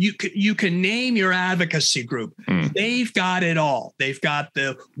 You can name your advocacy group. They've got it all. They've got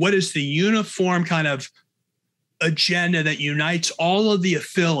what is the uniform kind of agenda that unites all of the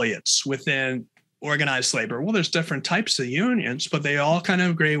affiliates within organized labor. Well, there's different types of unions, but they all kind of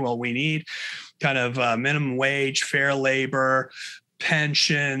agree, well, we need kind of minimum wage, fair labor,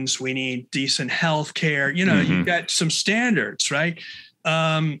 pensions, we need decent health care. You've got some standards, right?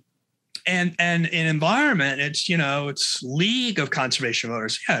 And in environment, it's League of Conservation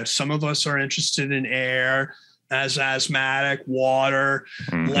Voters. Yeah, some of us are interested in air, as asthmatic, water,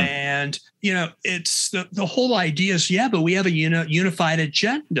 land. It's the whole idea is, but we have a unified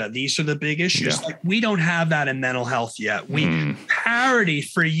agenda. These are the big issues. Yeah. Like we don't have that in mental health yet. Parity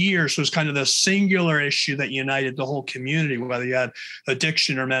for years was kind of the singular issue that united the whole community, whether you had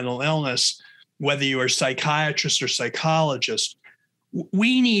addiction or mental illness, whether you were a psychiatrist or psychologist.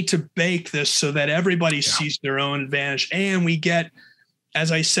 We need to bake this so that everybody sees their own advantage, and we get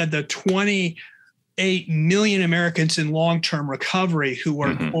as I said, the 28 million Americans in long-term recovery who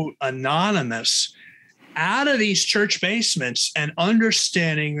are, quote, anonymous, out of these church basements, and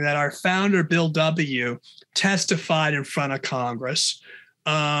understanding that our founder, Bill W., testified in front of Congress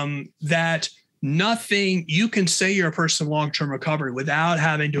that nothing, you can say you're a person in long-term recovery without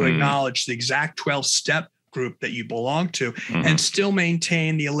having to acknowledge the exact 12-step group that you belong to, and still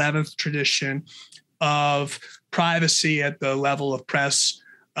maintain the 11th tradition of privacy at the level of press,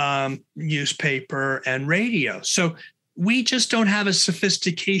 newspaper, and radio. So we just don't have a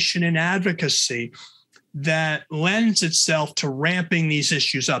sophistication in advocacy that lends itself to ramping these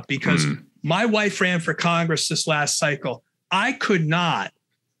issues up, because my wife ran for Congress this last cycle. I could not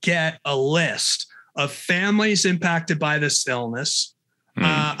get a list of families impacted by this illness.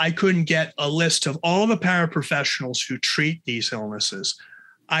 I couldn't get a list of all the paraprofessionals who treat these illnesses.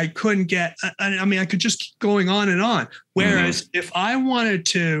 I couldn't get, I mean, I could just keep going on and on. Whereas if I wanted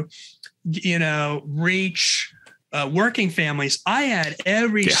to, reach working families, I had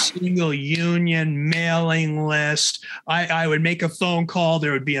every single union mailing list. I would make a phone call.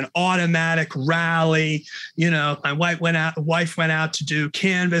 There would be an automatic rally. My wife went out to do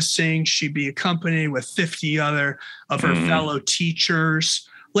canvassing. She'd be accompanied with 50 other of her fellow teachers.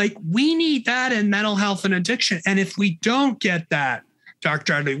 Like, we need that in mental health and addiction. And if we don't get that,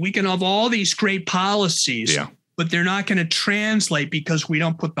 Dr. Adley, we can have all these great policies, but they're not going to translate because we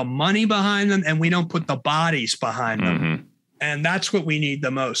don't put the money behind them and we don't put the bodies behind them. And that's what we need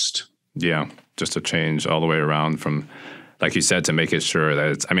the most. Yeah, just to change all the way around from, like you said, to make it sure that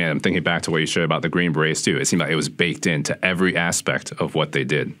it's, I'm thinking back to what you shared about the Green Berets too. It seemed like it was baked into every aspect of what they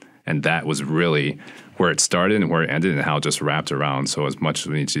did. And that was really where it started and where it ended and how it just wrapped around. So as much as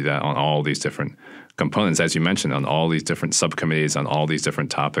we need to do that on all these different components, as you mentioned, on all these different subcommittees, on all these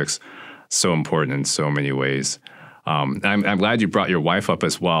different topics, so important in so many ways. I'm glad you brought your wife up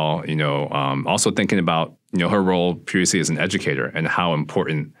as well, also thinking about, her role previously as an educator and how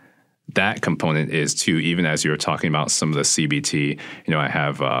important that component is too, even as you were talking about some of the CBT. I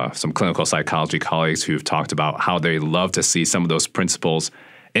have some clinical psychology colleagues who've talked about how they love to see some of those principles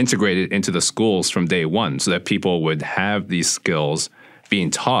integrated into the schools from day one so that people would have these skills being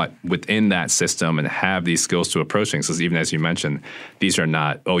taught within that system and have these skills to approach things. Because even as you mentioned, these are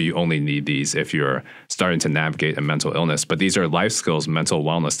not, you only need these if you're starting to navigate a mental illness, but these are life skills, mental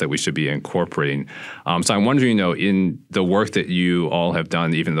wellness that we should be incorporating. So I'm wondering, in the work that you all have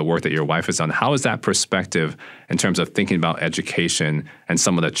done, even the work that your wife has done, how is that perspective in terms of thinking about education and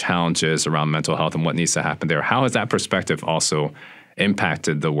some of the challenges around mental health and what needs to happen there? How has that perspective also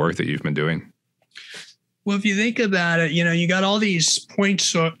impacted the work that you've been doing? Well, if you think about it, you got all these point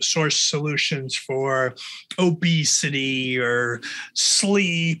source solutions for obesity or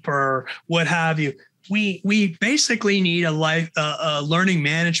sleep or what have you. We basically need a learning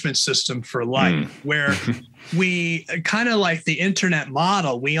management system for life where we kind of like the internet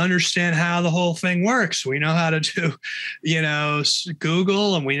model. We understand how the whole thing works. We know how to do,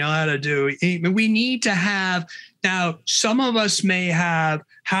 Google, and we know how to do. We need to have. Now, some of us may have,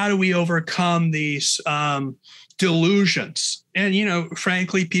 how do we overcome these delusions? And,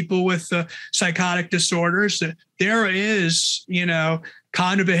 frankly, people with psychotic disorders, there is,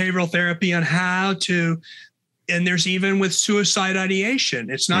 cognitive behavioral therapy on how to, and there's even with suicide ideation.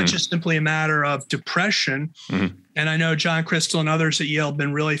 It's not just simply a matter of depression. And I know John Crystal and others at Yale have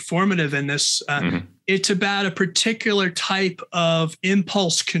been really formative in this. It's about a particular type of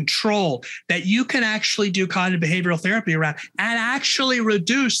impulse control that you can actually do cognitive behavioral therapy around and actually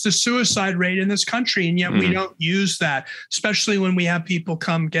reduce the suicide rate in this country. And yet we don't use that, especially when we have people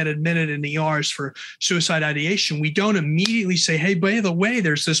come get admitted in ERs for suicide ideation. We don't immediately say, hey, by the way,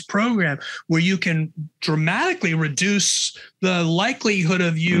 there's this program where you can dramatically reduce the likelihood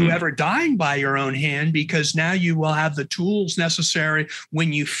of you ever dying by your own hand, because now you will have the tools necessary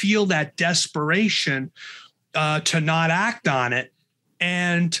when you feel that desperation to not act on it.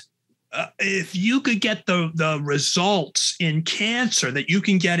 And if you could get the results in cancer that you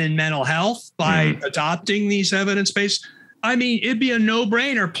can get in mental health by adopting these evidence-based, it'd be a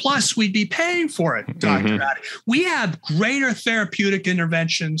no-brainer. Plus, we'd be paying for it, Dr. Addy. We have greater therapeutic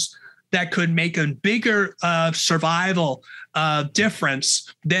interventions that could make a bigger survival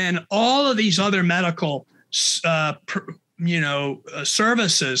difference than all of these other medical,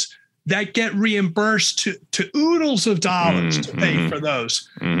 services that get reimbursed to oodles of dollars to pay for those.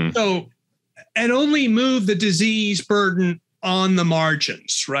 So, and only move the disease burden on the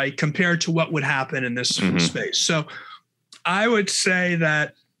margins, right, compared to what would happen in this space. So I would say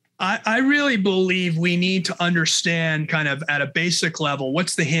that I really believe we need to understand kind of at a basic level,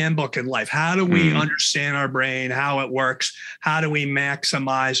 what's the handbook in life? How do we understand our brain, how it works? How do we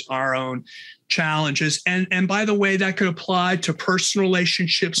maximize our own challenges? And by the way, that could apply to personal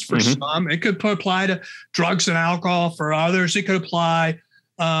relationships for some. It could apply to drugs and alcohol for others. It could apply,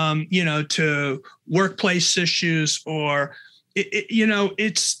 to workplace issues, or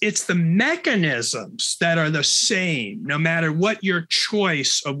it's the mechanisms that are the same, no matter what your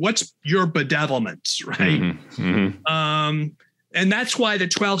choice of what's your bedevilments, right? And that's why the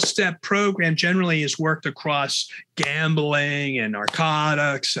 12-step program generally is worked across gambling and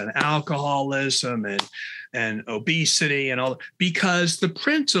narcotics and alcoholism and obesity and all, because the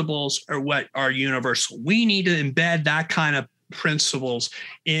principles are what are universal. We need to embed that kind of principles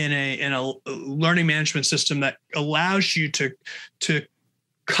in a learning management system that allows you to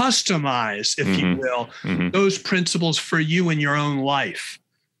customize, if you will, those principles for you in your own life.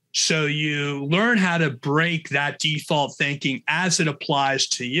 So you learn how to break that default thinking as it applies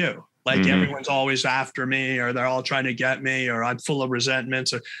to you. Like everyone's always after me, or they're all trying to get me, or I'm full of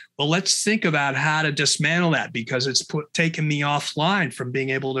resentments. Well, let's think about how to dismantle that, because it's taken me offline from being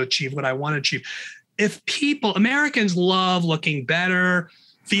able to achieve what I want to achieve. If Americans love looking better,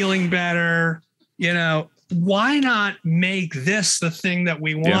 feeling better, why not make this the thing that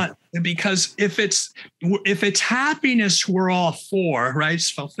we want? Yeah. Because if it's happiness we're all for, right?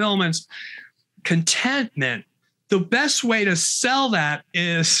 Fulfillment, contentment, the best way to sell that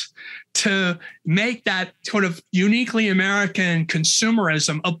is to make that sort of uniquely American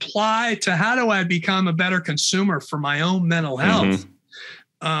consumerism apply to how do I become a better consumer for my own mental health?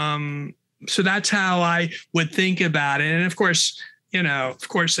 So that's how I would think about it. And of course, in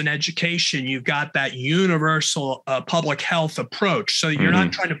education, you've got that universal public health approach. So you're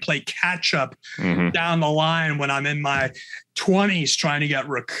not trying to play catch up down the line when I'm in my 20s trying to get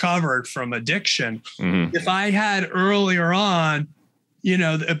recovered from addiction. If I had earlier on,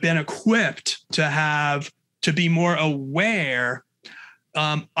 been equipped to be more aware,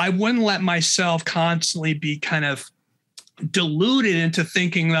 I wouldn't let myself constantly be kind of deluded into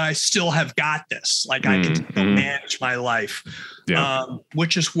thinking that I still have got this, like I can still manage my life,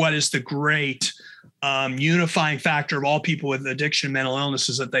 which is what is the great unifying factor of all people with addiction and mental illness,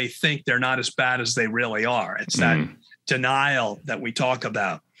 is that they think they're not as bad as they really are. It's that denial that we talk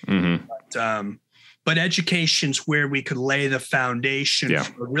about. But education's where we could lay the foundation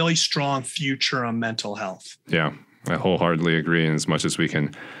for a really strong future on mental health. Yeah, I wholeheartedly agree. And as much as we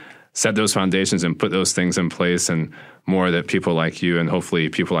can set those foundations and put those things in place, and more that people like you and hopefully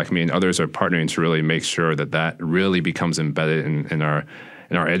people like me and others are partnering to really make sure that that really becomes embedded in our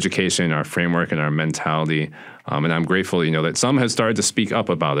education, our framework, and our mentality. And I'm grateful, that some have started to speak up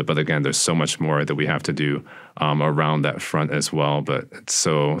about it. But again, there's so much more that we have to do around that front as well. But it's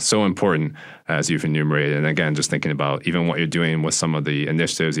so important, as you've enumerated. And again, just thinking about even what you're doing with some of the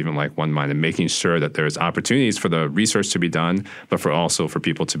initiatives, even like One Mind, and making sure that there's opportunities for the research to be done, but for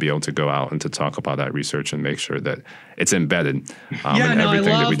people to be able to go out and to talk about that research and make sure that it's embedded in everything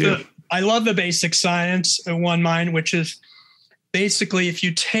that we do. I love the basic science of One Mind, which is basically if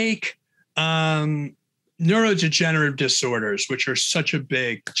you take neurodegenerative disorders, which are such a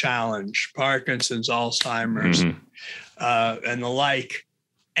big challenge, Parkinson's, Alzheimer's, and the like,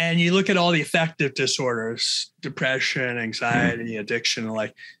 and you look at all the affective disorders, depression, anxiety, addiction, and the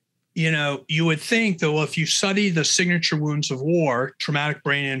like, you would think that, well, if you study the signature wounds of war, traumatic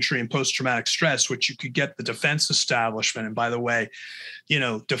brain injury and post-traumatic stress, which you could get the defense establishment, and by the way,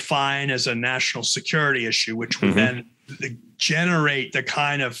 define as a national security issue, which would then generate the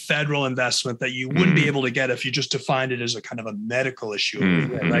kind of federal investment that you wouldn't be able to get if you just defined it as a kind of a medical issue,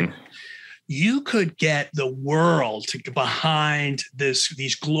 right? You could get the world behind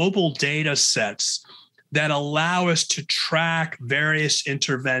these global data sets that allow us to track various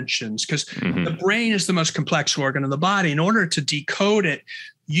interventions, because the brain is the most complex organ of the body. In order to decode it,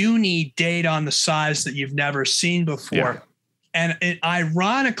 you need data on the size that you've never seen before. Yeah. And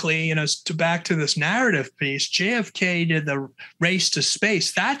ironically, back to this narrative piece, JFK did the race to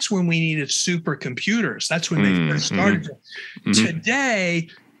space. That's when we needed supercomputers. That's when they first started. Today,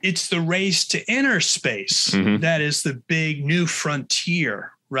 it's the race to inner space that is the big new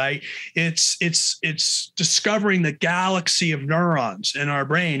frontier, right? It's discovering the galaxy of neurons in our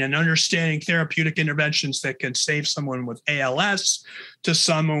brain and understanding therapeutic interventions that can save someone with ALS to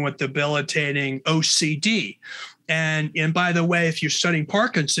someone with debilitating OCD. And by the way, if you're studying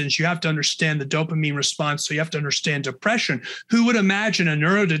Parkinson's, you have to understand the dopamine response. So you have to understand depression. Who would imagine a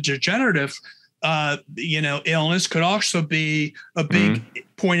neurodegenerative illness could also be a big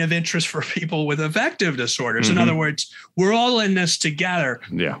point of interest for people with affective disorders. In other words, we're all in this together.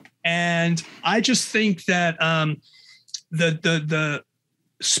 Yeah. And I just think that the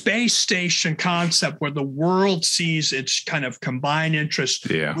space station concept where the world sees its kind of combined interest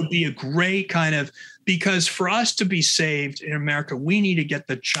would be a great kind of, because for us to be saved in America, we need to get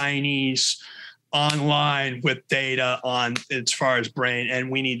the Chinese online with data on as far as brain, and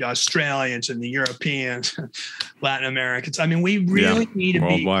we need Australians and the Europeans, Latin Americans. I mean, we really need to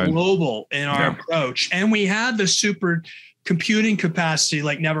worldwide be global in our approach, and we have the super computing capacity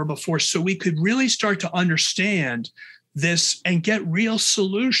like never before, so we could really start to understand this and get real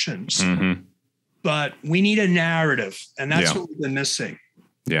solutions. But we need a narrative, and that's what we've been missing.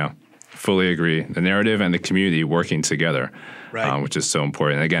 Yeah, fully agree. The narrative and the community working together. Right. Which is so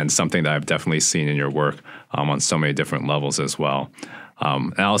important. And again, something that I've definitely seen in your work on so many different levels as well.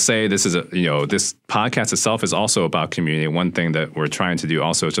 And I'll say this is this podcast itself is also about community. One thing that we're trying to do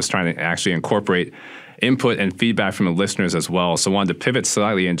also is just trying to actually incorporate input and feedback from the listeners as well. So I wanted to pivot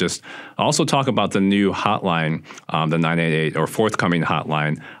slightly and just also talk about the new hotline, the 988 or forthcoming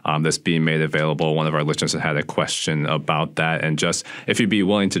hotline that's being made available. One of our listeners had a question about that, and just if you'd be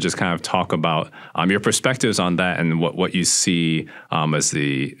willing to just kind of talk about your perspectives on that and what you see as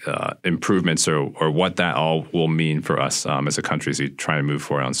the improvements or what that all will mean for us as a country as we try to move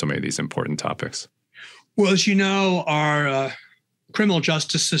forward on so many of these important topics. Well, as you know, our criminal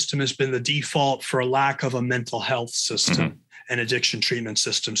justice system has been the default for a lack of a mental health system and addiction treatment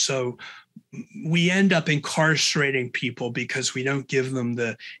system. So we end up incarcerating people because we don't give them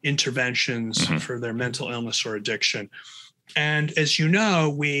the interventions for their mental illness or addiction. And as you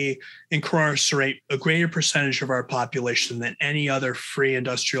know, we incarcerate a greater percentage of our population than any other free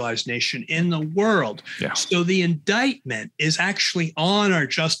industrialized nation in the world. Yeah. So the indictment is actually on our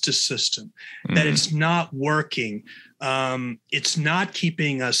justice system, that it's not working. It's not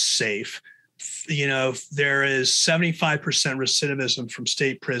keeping us safe. There is 75% recidivism from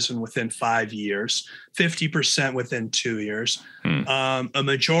state prison within 5 years, 50% within 2 years. A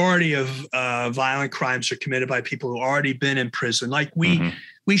majority of violent crimes are committed by people who already been in prison. Like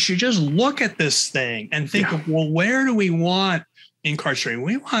we should just look at this thing and think of, well, where do we want incarceration?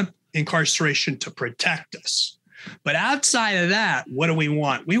 We want incarceration to protect us. But outside of that, what do we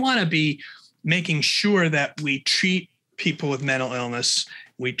want? We want to be making sure that we treat people with mental illness,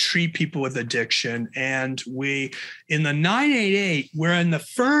 we treat people with addiction, and in the 988, we're in the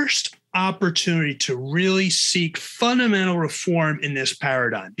first opportunity to really seek fundamental reform in this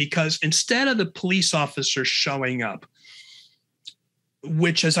paradigm, because instead of the police officers showing up,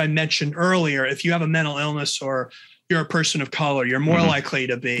 which, as I mentioned earlier, if you have a mental illness or you're a person of color, you're more likely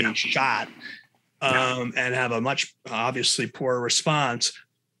to be shot and have a much obviously poor response.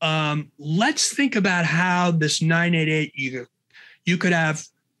 Let's think about how this 988 you could have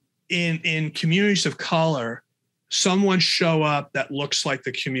in communities of color, someone show up that looks like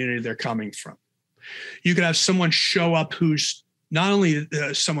the community they're coming from. You could have someone show up who's not only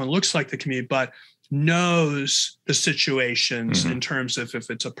someone looks like the community, but knows the situations in terms of, if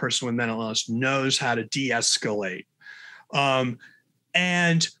it's a person with mental illness, knows how to de-escalate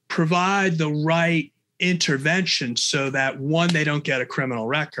and provide the right intervention so that, one, they don't get a criminal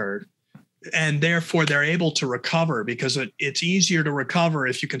record, and therefore they're able to recover, because it's easier to recover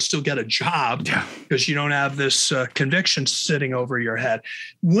if you can still get a job because you don't have this conviction sitting over your head.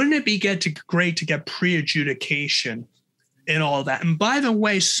 Wouldn't it be great to get pre-adjudication in all of that? And by the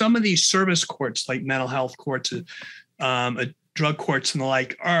way, some of these service courts, like mental health courts, drug courts and the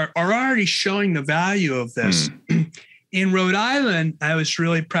like, are already showing the value of this. In Rhode Island, I was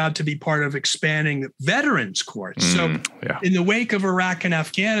really proud to be part of expanding veterans courts. So in the wake of Iraq and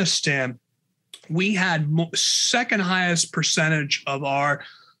Afghanistan, we had second highest percentage of our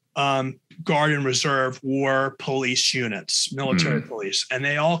Guard and Reserve were police units, military police, and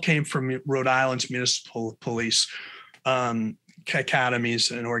they all came from Rhode Island's municipal police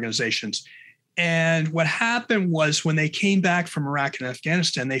academies and organizations. And what happened was, when they came back from Iraq and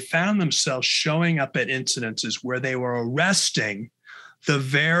Afghanistan, they found themselves showing up at incidences where they were arresting the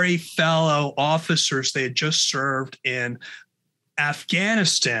very fellow officers they had just served in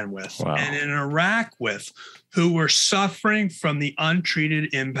Afghanistan with and in Iraq with, who were suffering from the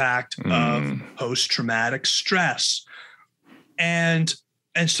untreated impact of post-traumatic stress. And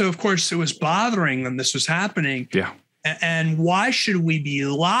so, of course, it was bothering them this was happening. Yeah. And why should we be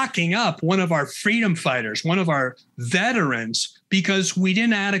locking up one of our freedom fighters, one of our veterans, because we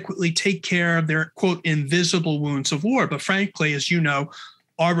didn't adequately take care of their, quote, invisible wounds of war? But frankly, as you know,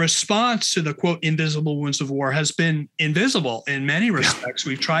 our response to the quote invisible wounds of war has been invisible in many respects.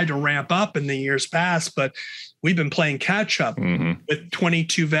 We've tried to ramp up in the years past, but we've been playing catch up with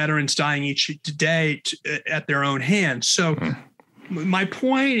 22 veterans dying each day at their own hands. So my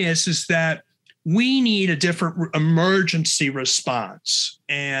point is that we need a different emergency response.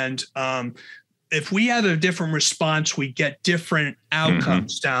 And if we have a different response, we get different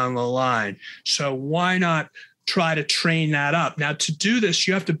outcomes down the line. So why not try to train that up? Now, to do this,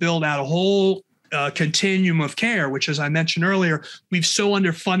 you have to build out a whole continuum of care, which, as I mentioned earlier, we've so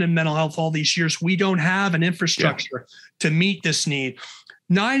underfunded mental health all these years. We don't have an infrastructure to meet this need.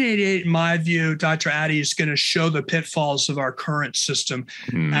 988, in my view, Dr. Addy, is going to show the pitfalls of our current system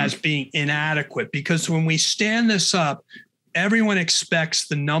as being inadequate, because when we stand this up, everyone expects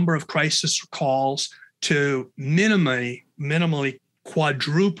the number of crisis calls to minimally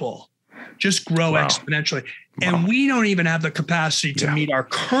quadruple, just grow exponentially. And we don't even have the capacity to meet our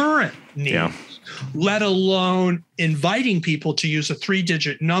current needs, let alone inviting people to use a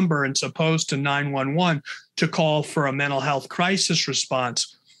 3-digit number as opposed to 911 to call for a mental health crisis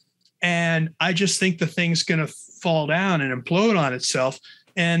response. And I just think the thing's going to fall down and implode on itself.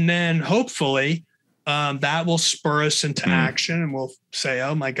 And then hopefully that will spur us into action, and we'll say,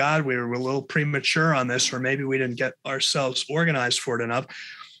 oh my God, we were a little premature on this, or maybe we didn't get ourselves organized for it enough.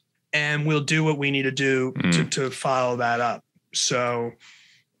 And we'll do what we need to do to follow that up. So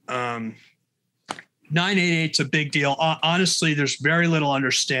 988 is a big deal. Honestly, there's very little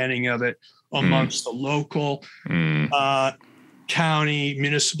understanding of it amongst the local, county,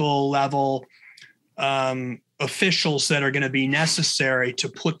 municipal level officials that are going to be necessary to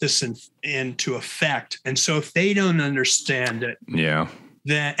put this into effect. And so if they don't understand it,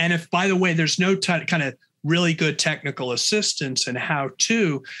 then, and if, by the way, there's no kind of really good technical assistance and how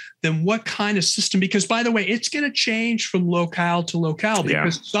to, then what kind of system? Because, by the way, it's going to change from locale to locale,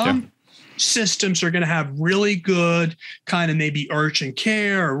 because some systems are going to have really good kind of maybe urgent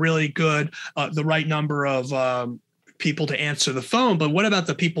care, or really good, the right number of people to answer the phone. But what about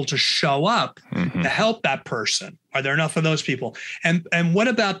the people to show up to help that person? Are there enough of those people? And what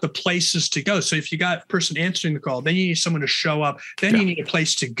about the places to go? So if you got a person answering the call, then you need someone to show up, then you need a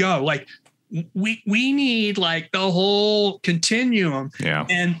place to go. Like, we need like the whole continuum,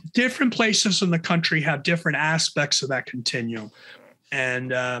 and different places in the country have different aspects of that continuum.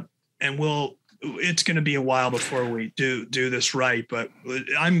 And it's going to be a while before we do this right, but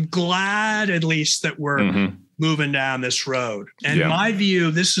I'm glad at least that we're moving down this road. And in my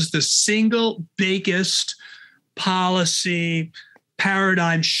view, this is the single biggest policy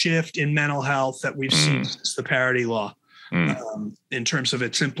paradigm shift in mental health that we've seen since the parity law. In terms of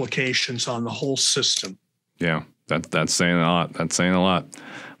its implications on the whole system. Yeah, that's saying a lot. That's saying a lot.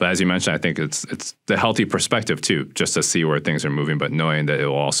 But as you mentioned, I think it's the healthy perspective too, just to see where things are moving, but knowing that it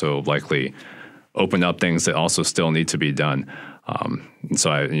will also likely open up things that also still need to be done. And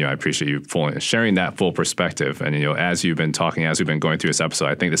so I appreciate you sharing that full perspective. And as you've been talking, as we've been going through this episode,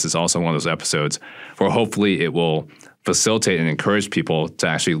 I think this is also one of those episodes where hopefully it will facilitate and encourage people to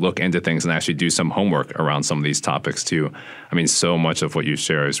actually look into things and actually do some homework around some of these topics too. I mean, so much of what you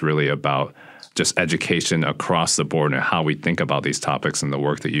share is really about just education across the board and how we think about these topics and the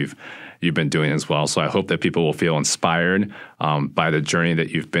work that you've been doing as well. So I hope that people will feel inspired by the journey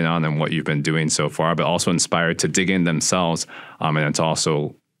that you've been on and what you've been doing so far, but also inspired to dig in themselves and to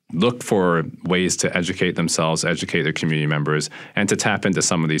also look for ways to educate themselves, educate their community members, and to tap into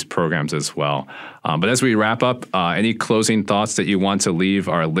some of these programs as well. But as we wrap up, any closing thoughts that you want to leave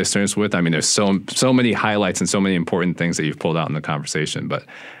our listeners with? I mean, there's so many highlights and so many important things that you've pulled out in the conversation, but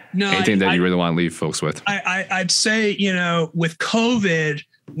anything that you really want to leave folks with? I'd say, with COVID,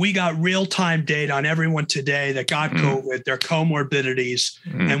 we got real-time data on everyone today that got COVID, their comorbidities,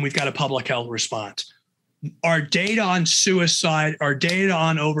 and we've got a public health response. Our data on suicide, our data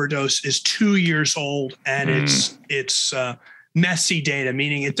on overdose is 2 years old, and it's messy data,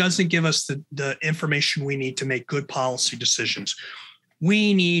 meaning it doesn't give us the information we need to make good policy decisions.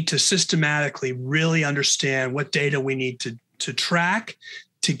 We need to systematically really understand what data we need to track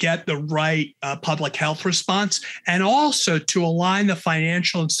to get the right public health response, and also to align the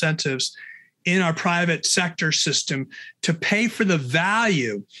financial incentives in our private sector system to pay for the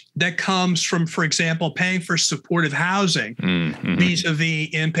value that comes from, for example, paying for supportive housing vis-a-vis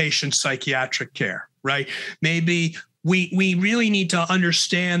inpatient psychiatric care, right? Maybe we really need to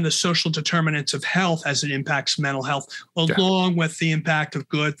understand the social determinants of health as it impacts mental health, along with the impact of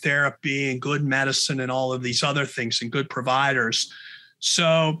good therapy and good medicine and all of these other things and good providers.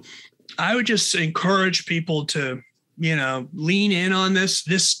 So I would just encourage people to lean in on this.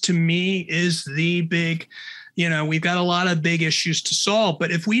 This, to me, is the big we've got a lot of big issues to solve.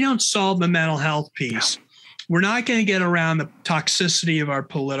 But if we don't solve the mental health piece, we're not going to get around the toxicity of our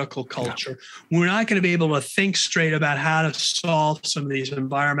political culture. We're not going to be able to think straight about how to solve some of these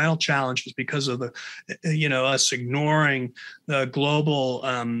environmental challenges because of us ignoring the global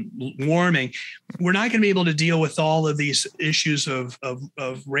warming. We're not going to be able to deal with all of these issues of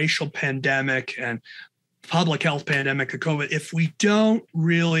racial pandemic and public health pandemic of COVID if we don't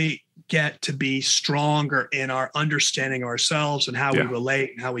really get to be stronger in our understanding of ourselves and how we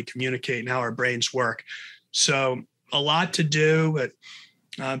relate and how we communicate and how our brains work. So a lot to do, but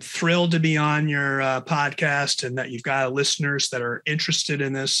I'm thrilled to be on your podcast and that you've got listeners that are interested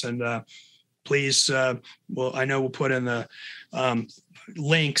in this. And please, I know we'll put in the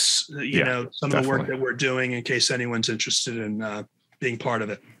links, some definitely. Of the work that we're doing in case anyone's interested in being part of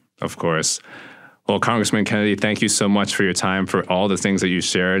it. Of course. Well, Congressman Kennedy, thank you so much for your time, for all the things that you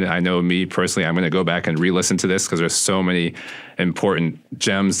shared. I know me personally, I'm going to go back and re-listen to this because there's so many important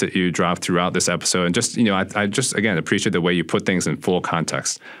gems that you dropped throughout this episode. And just, I just, again, appreciate the way you put things in full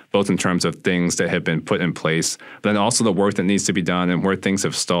context, both in terms of things that have been put in place, but then also the work that needs to be done and where things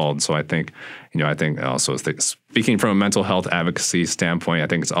have stalled. So I think, also speaking from a mental health advocacy standpoint, I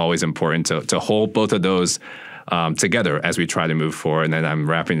think it's always important to hold both of those together as we try to move forward. And then I'm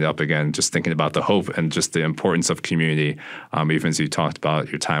wrapping it up again, just thinking about the hope and just the importance of community, even as you talked about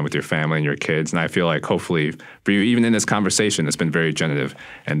your time with your family and your kids. And I feel like hopefully for you, even in this conversation, it's been very generative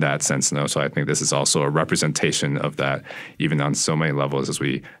in that sense. So I think this is also a representation of that, even on so many levels as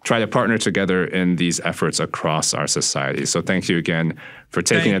we try to partner together in these efforts across our society. So thank you again for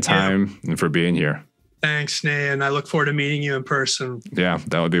taking the time and for being here. Thanks, Nate. And I look forward to meeting you in person. Yeah,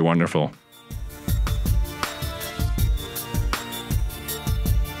 that would be wonderful.